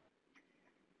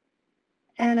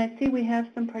 And I see we have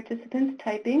some participants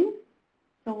typing,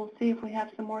 so we'll see if we have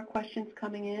some more questions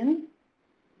coming in.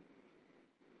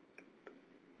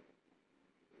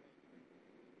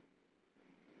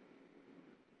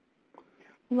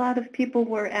 A lot of people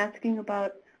were asking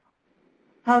about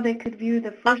how they could view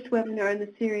the first webinar in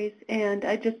the series, and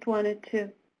I just wanted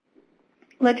to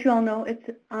let you all know it's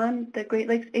on the Great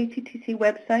Lakes ATTC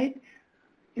website.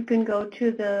 You can go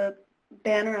to the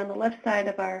banner on the left side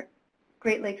of our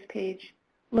Great Lakes page,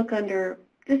 look under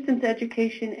Distance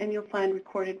Education, and you'll find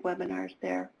recorded webinars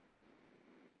there.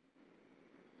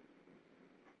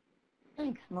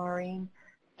 Thanks, Maureen.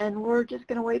 And we're just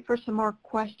going to wait for some more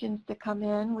questions to come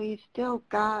in. We've still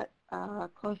got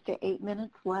close to 8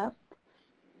 minutes left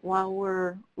while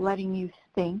we're letting you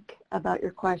think about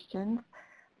your questions.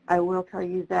 I will tell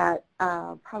you that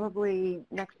probably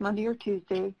next Monday or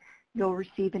Tuesday, you'll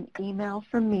receive an email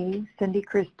from me, Cindy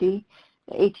Christie,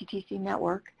 the ATTC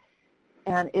Network,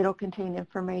 and it'll contain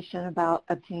information about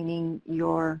obtaining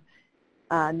your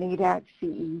NADAC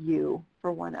CEU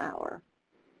for 1 hour.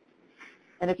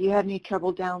 And if you have any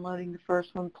trouble downloading the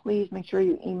first one, please make sure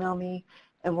you email me,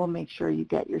 and we'll make sure you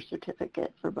get your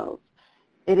certificate for both.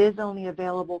 It is only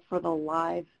available for the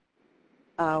live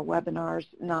webinars,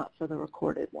 not for the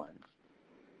recorded ones.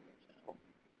 So,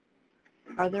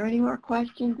 are there any more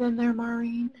questions in there,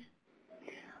 Maureen?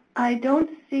 I don't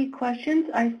see questions.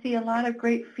 I see a lot of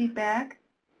great feedback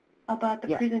about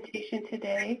the presentation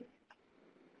today.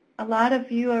 A lot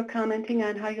of you are commenting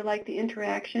on how you like the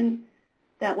interaction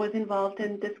that was involved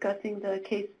in discussing the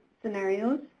case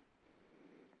scenarios.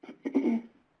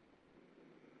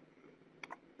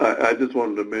 I just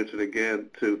wanted to mention again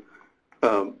to,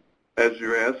 as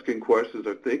you're asking questions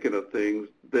or thinking of things,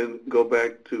 then go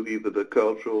back to either the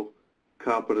Cultural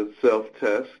Competence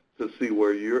self-test to see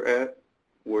where you're at,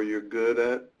 where you're good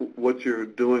at, what you're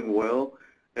doing well,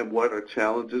 and what are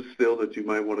challenges still that you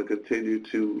might want to continue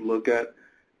to look at,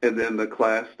 and then the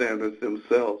CLAS standards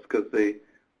themselves, because they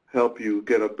help you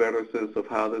get a better sense of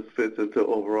how this fits into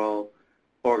overall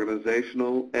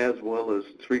organizational as well as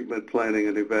treatment planning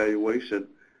and evaluation,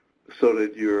 so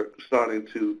that you're starting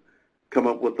to come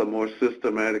up with a more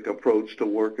systematic approach to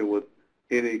working with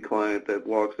any client that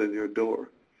walks in your door.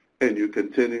 And you're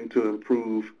continuing to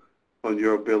improve on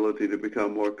your ability to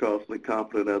become more culturally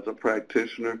competent as a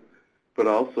practitioner, but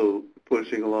also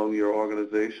pushing along your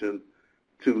organization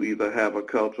to either have a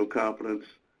cultural competence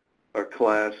or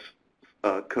CLAS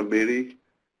committee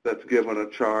that's given a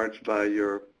charge by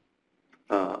your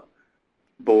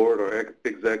board or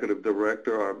executive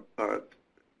director or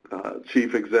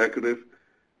chief executive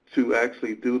to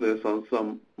actually do this on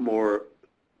some more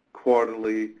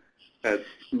quarterly at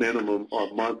minimum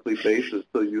or monthly basis,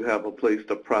 so you have a place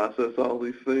to process all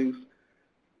these things,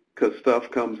 because stuff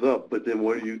comes up, but then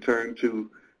where do you turn to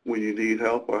when you need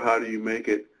help, or how do you make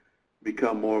it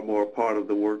become more and more part of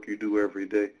the work you do every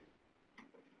day?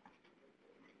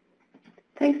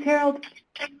 Thanks, Harold.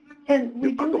 And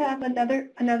we do have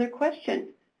another question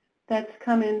that's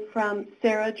come in from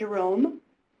Sarah Jerome,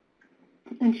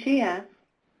 and she asks,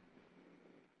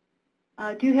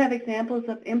 do you have examples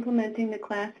of implementing the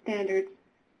CLAS standards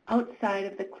outside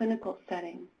of the clinical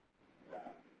setting?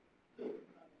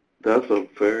 That's a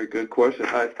very good question.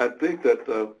 I think that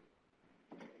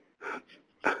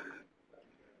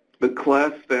the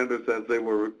CLAS standards as they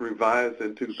were revised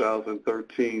in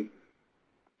 2013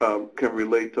 can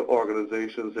relate to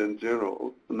organizations in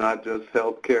general, not just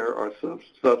healthcare or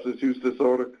substance use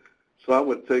disorder. So I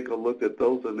would take a look at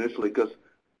those initially, because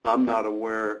I'm not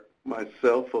aware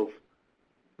myself of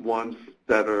ones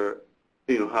that are,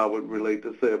 how it would relate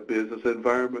to, say, a business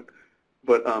environment.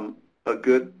 But a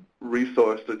good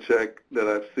resource to check that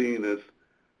I've seen is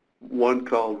one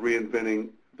called Reinventing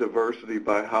Diversity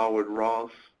by Howard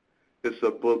Ross. It's a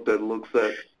book that looks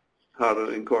at how to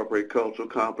incorporate cultural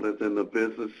competence in the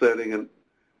business setting, and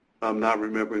I'm not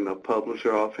remembering the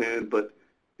publisher offhand, but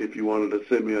if you wanted to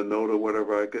send me a note or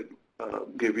whatever, I could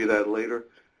give you that later.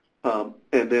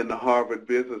 And then the Harvard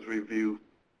Business Review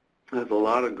has a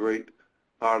lot of great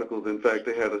articles. In fact,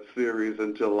 they had a series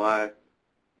in July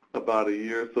about a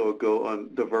year or so ago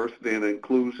on diversity and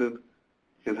inclusion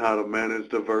and how to manage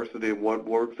diversity and what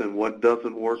works and what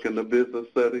doesn't work in the business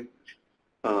setting.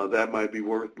 That might be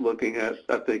worth looking at.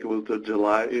 I think it was the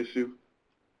July issue.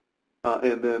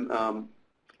 And then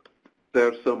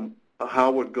there's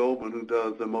Howard Goldman, who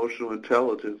does emotional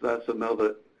intelligence. That's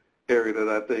another area that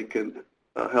I think can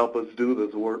help us do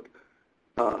this work.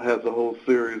 Has a whole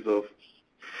series of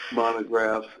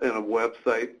monographs and a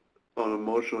website on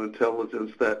emotional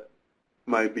intelligence that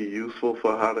might be useful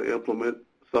for how to implement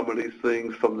some of these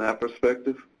things from that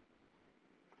perspective.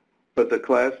 But the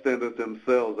CLAS standards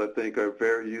themselves, I think, are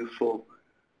very useful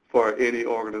for any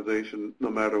organization, no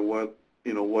matter what,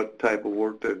 what type of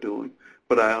work they're doing.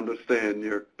 But I understand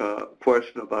your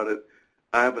question about it.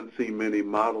 I haven't seen many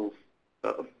models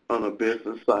on a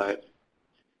business side.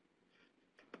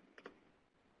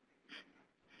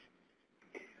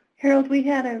 Harold, we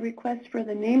had a request for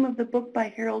the name of the book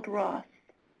by Harold Ross.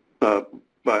 By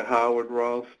Howard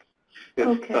Ross. It's,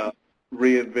 okay.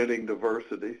 Reinventing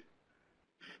Diversity.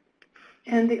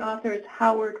 And the author is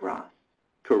Howard Ross.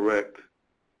 Correct.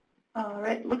 All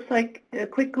right. Looks like a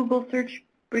quick Google search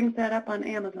brings that up on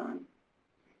Amazon.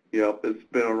 Yep, it's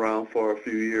been around for a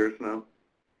few years now.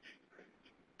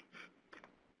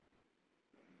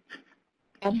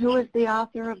 And who is the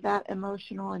author of that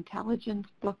emotional intelligence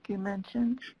book you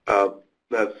mentioned?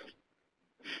 That's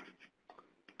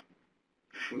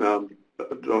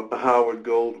Howard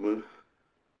Goldman.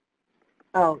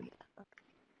 Oh, yeah.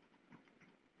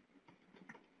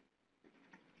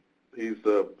 He's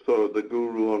sort of the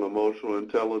guru on emotional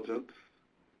intelligence.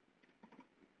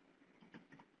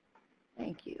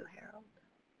 Thank you,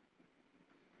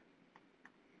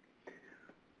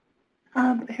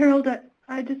 Harold. Harold,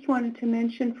 I just wanted to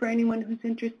mention for anyone who's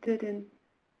interested in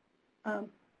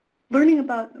learning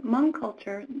about Hmong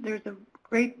culture, there's a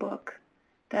great book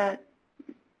that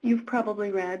you've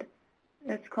probably read.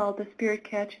 It's called The Spirit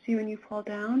Catches You When You Fall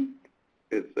Down.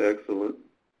 It's excellent.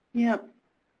 Yep.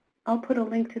 I'll put a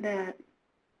link to that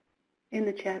in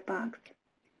the chat box.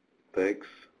 Thanks.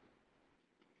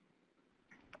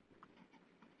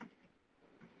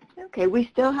 Okay, we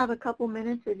still have a couple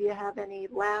minutes if you have any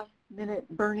last-minute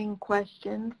burning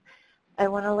questions. I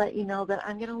want to let you know that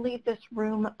I'm going to leave this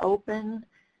room open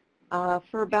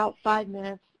for about 5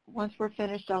 minutes. Once we're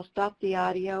finished, I'll stop the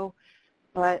audio,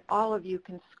 but all of you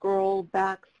can scroll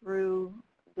back through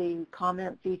the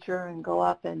comment feature and go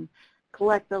up and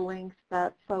collect the links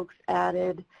that folks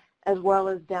added, as well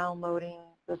as downloading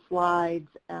the slides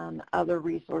and other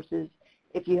resources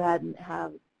if you haven't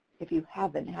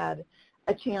had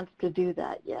a chance to do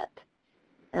that yet.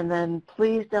 And then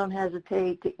please don't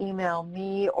hesitate to email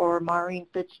me or Maureen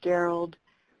Fitzgerald.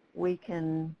 We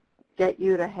can get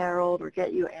you to Harold or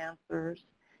get you answers,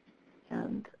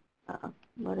 and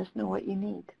let us know what you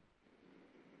need.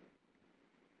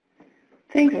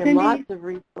 Thanks, okay, Cindy. Lots of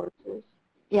resources.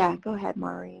 Yeah, go ahead,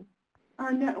 Maureen.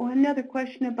 Another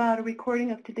question about a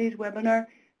recording of today's webinar.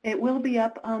 It will be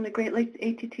up on the Great Lakes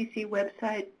ATTC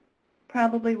website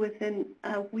probably within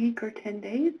a week or 10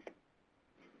 days.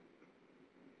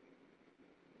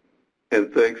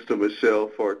 And thanks to Michelle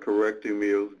for correcting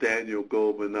me. It was Daniel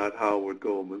Goldman, not Howard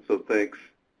Goldman. So thanks.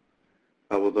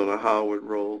 I was on a Howard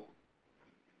roll.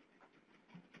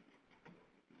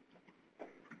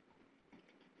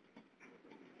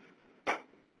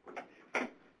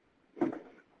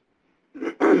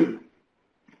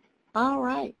 All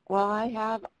right. Well, I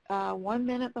have 1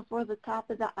 minute before the top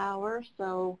of the hour,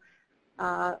 so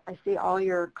I see all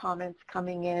your comments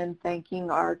coming in,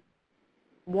 thanking our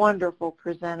wonderful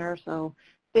presenter. So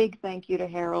big thank you to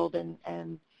Harold,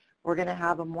 and we're going to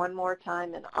have him one more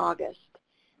time in August.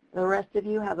 The rest of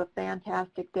you have a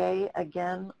fantastic day.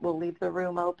 Again, we'll leave the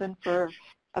room open for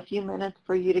a few minutes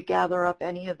for you to gather up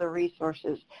any of the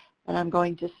resources. And I'm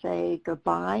going to say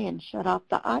goodbye and shut off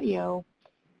the audio.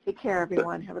 Take care,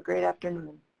 everyone. Have a great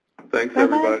afternoon. Thanks,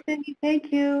 Bye-bye, everybody. Cindy.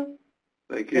 Thank you.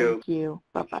 Thank you. Thank you.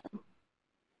 Bye-bye.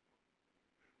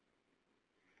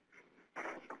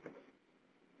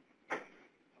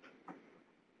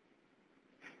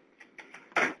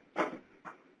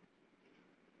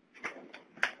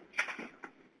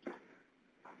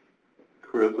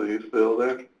 Chris, are you still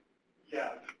there? Yeah.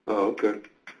 Oh, okay.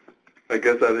 I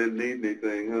guess I didn't need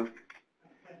anything,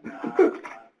 huh?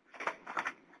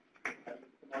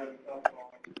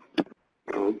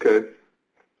 Okay.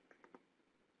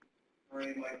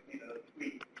 Maureen likes me to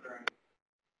tweet.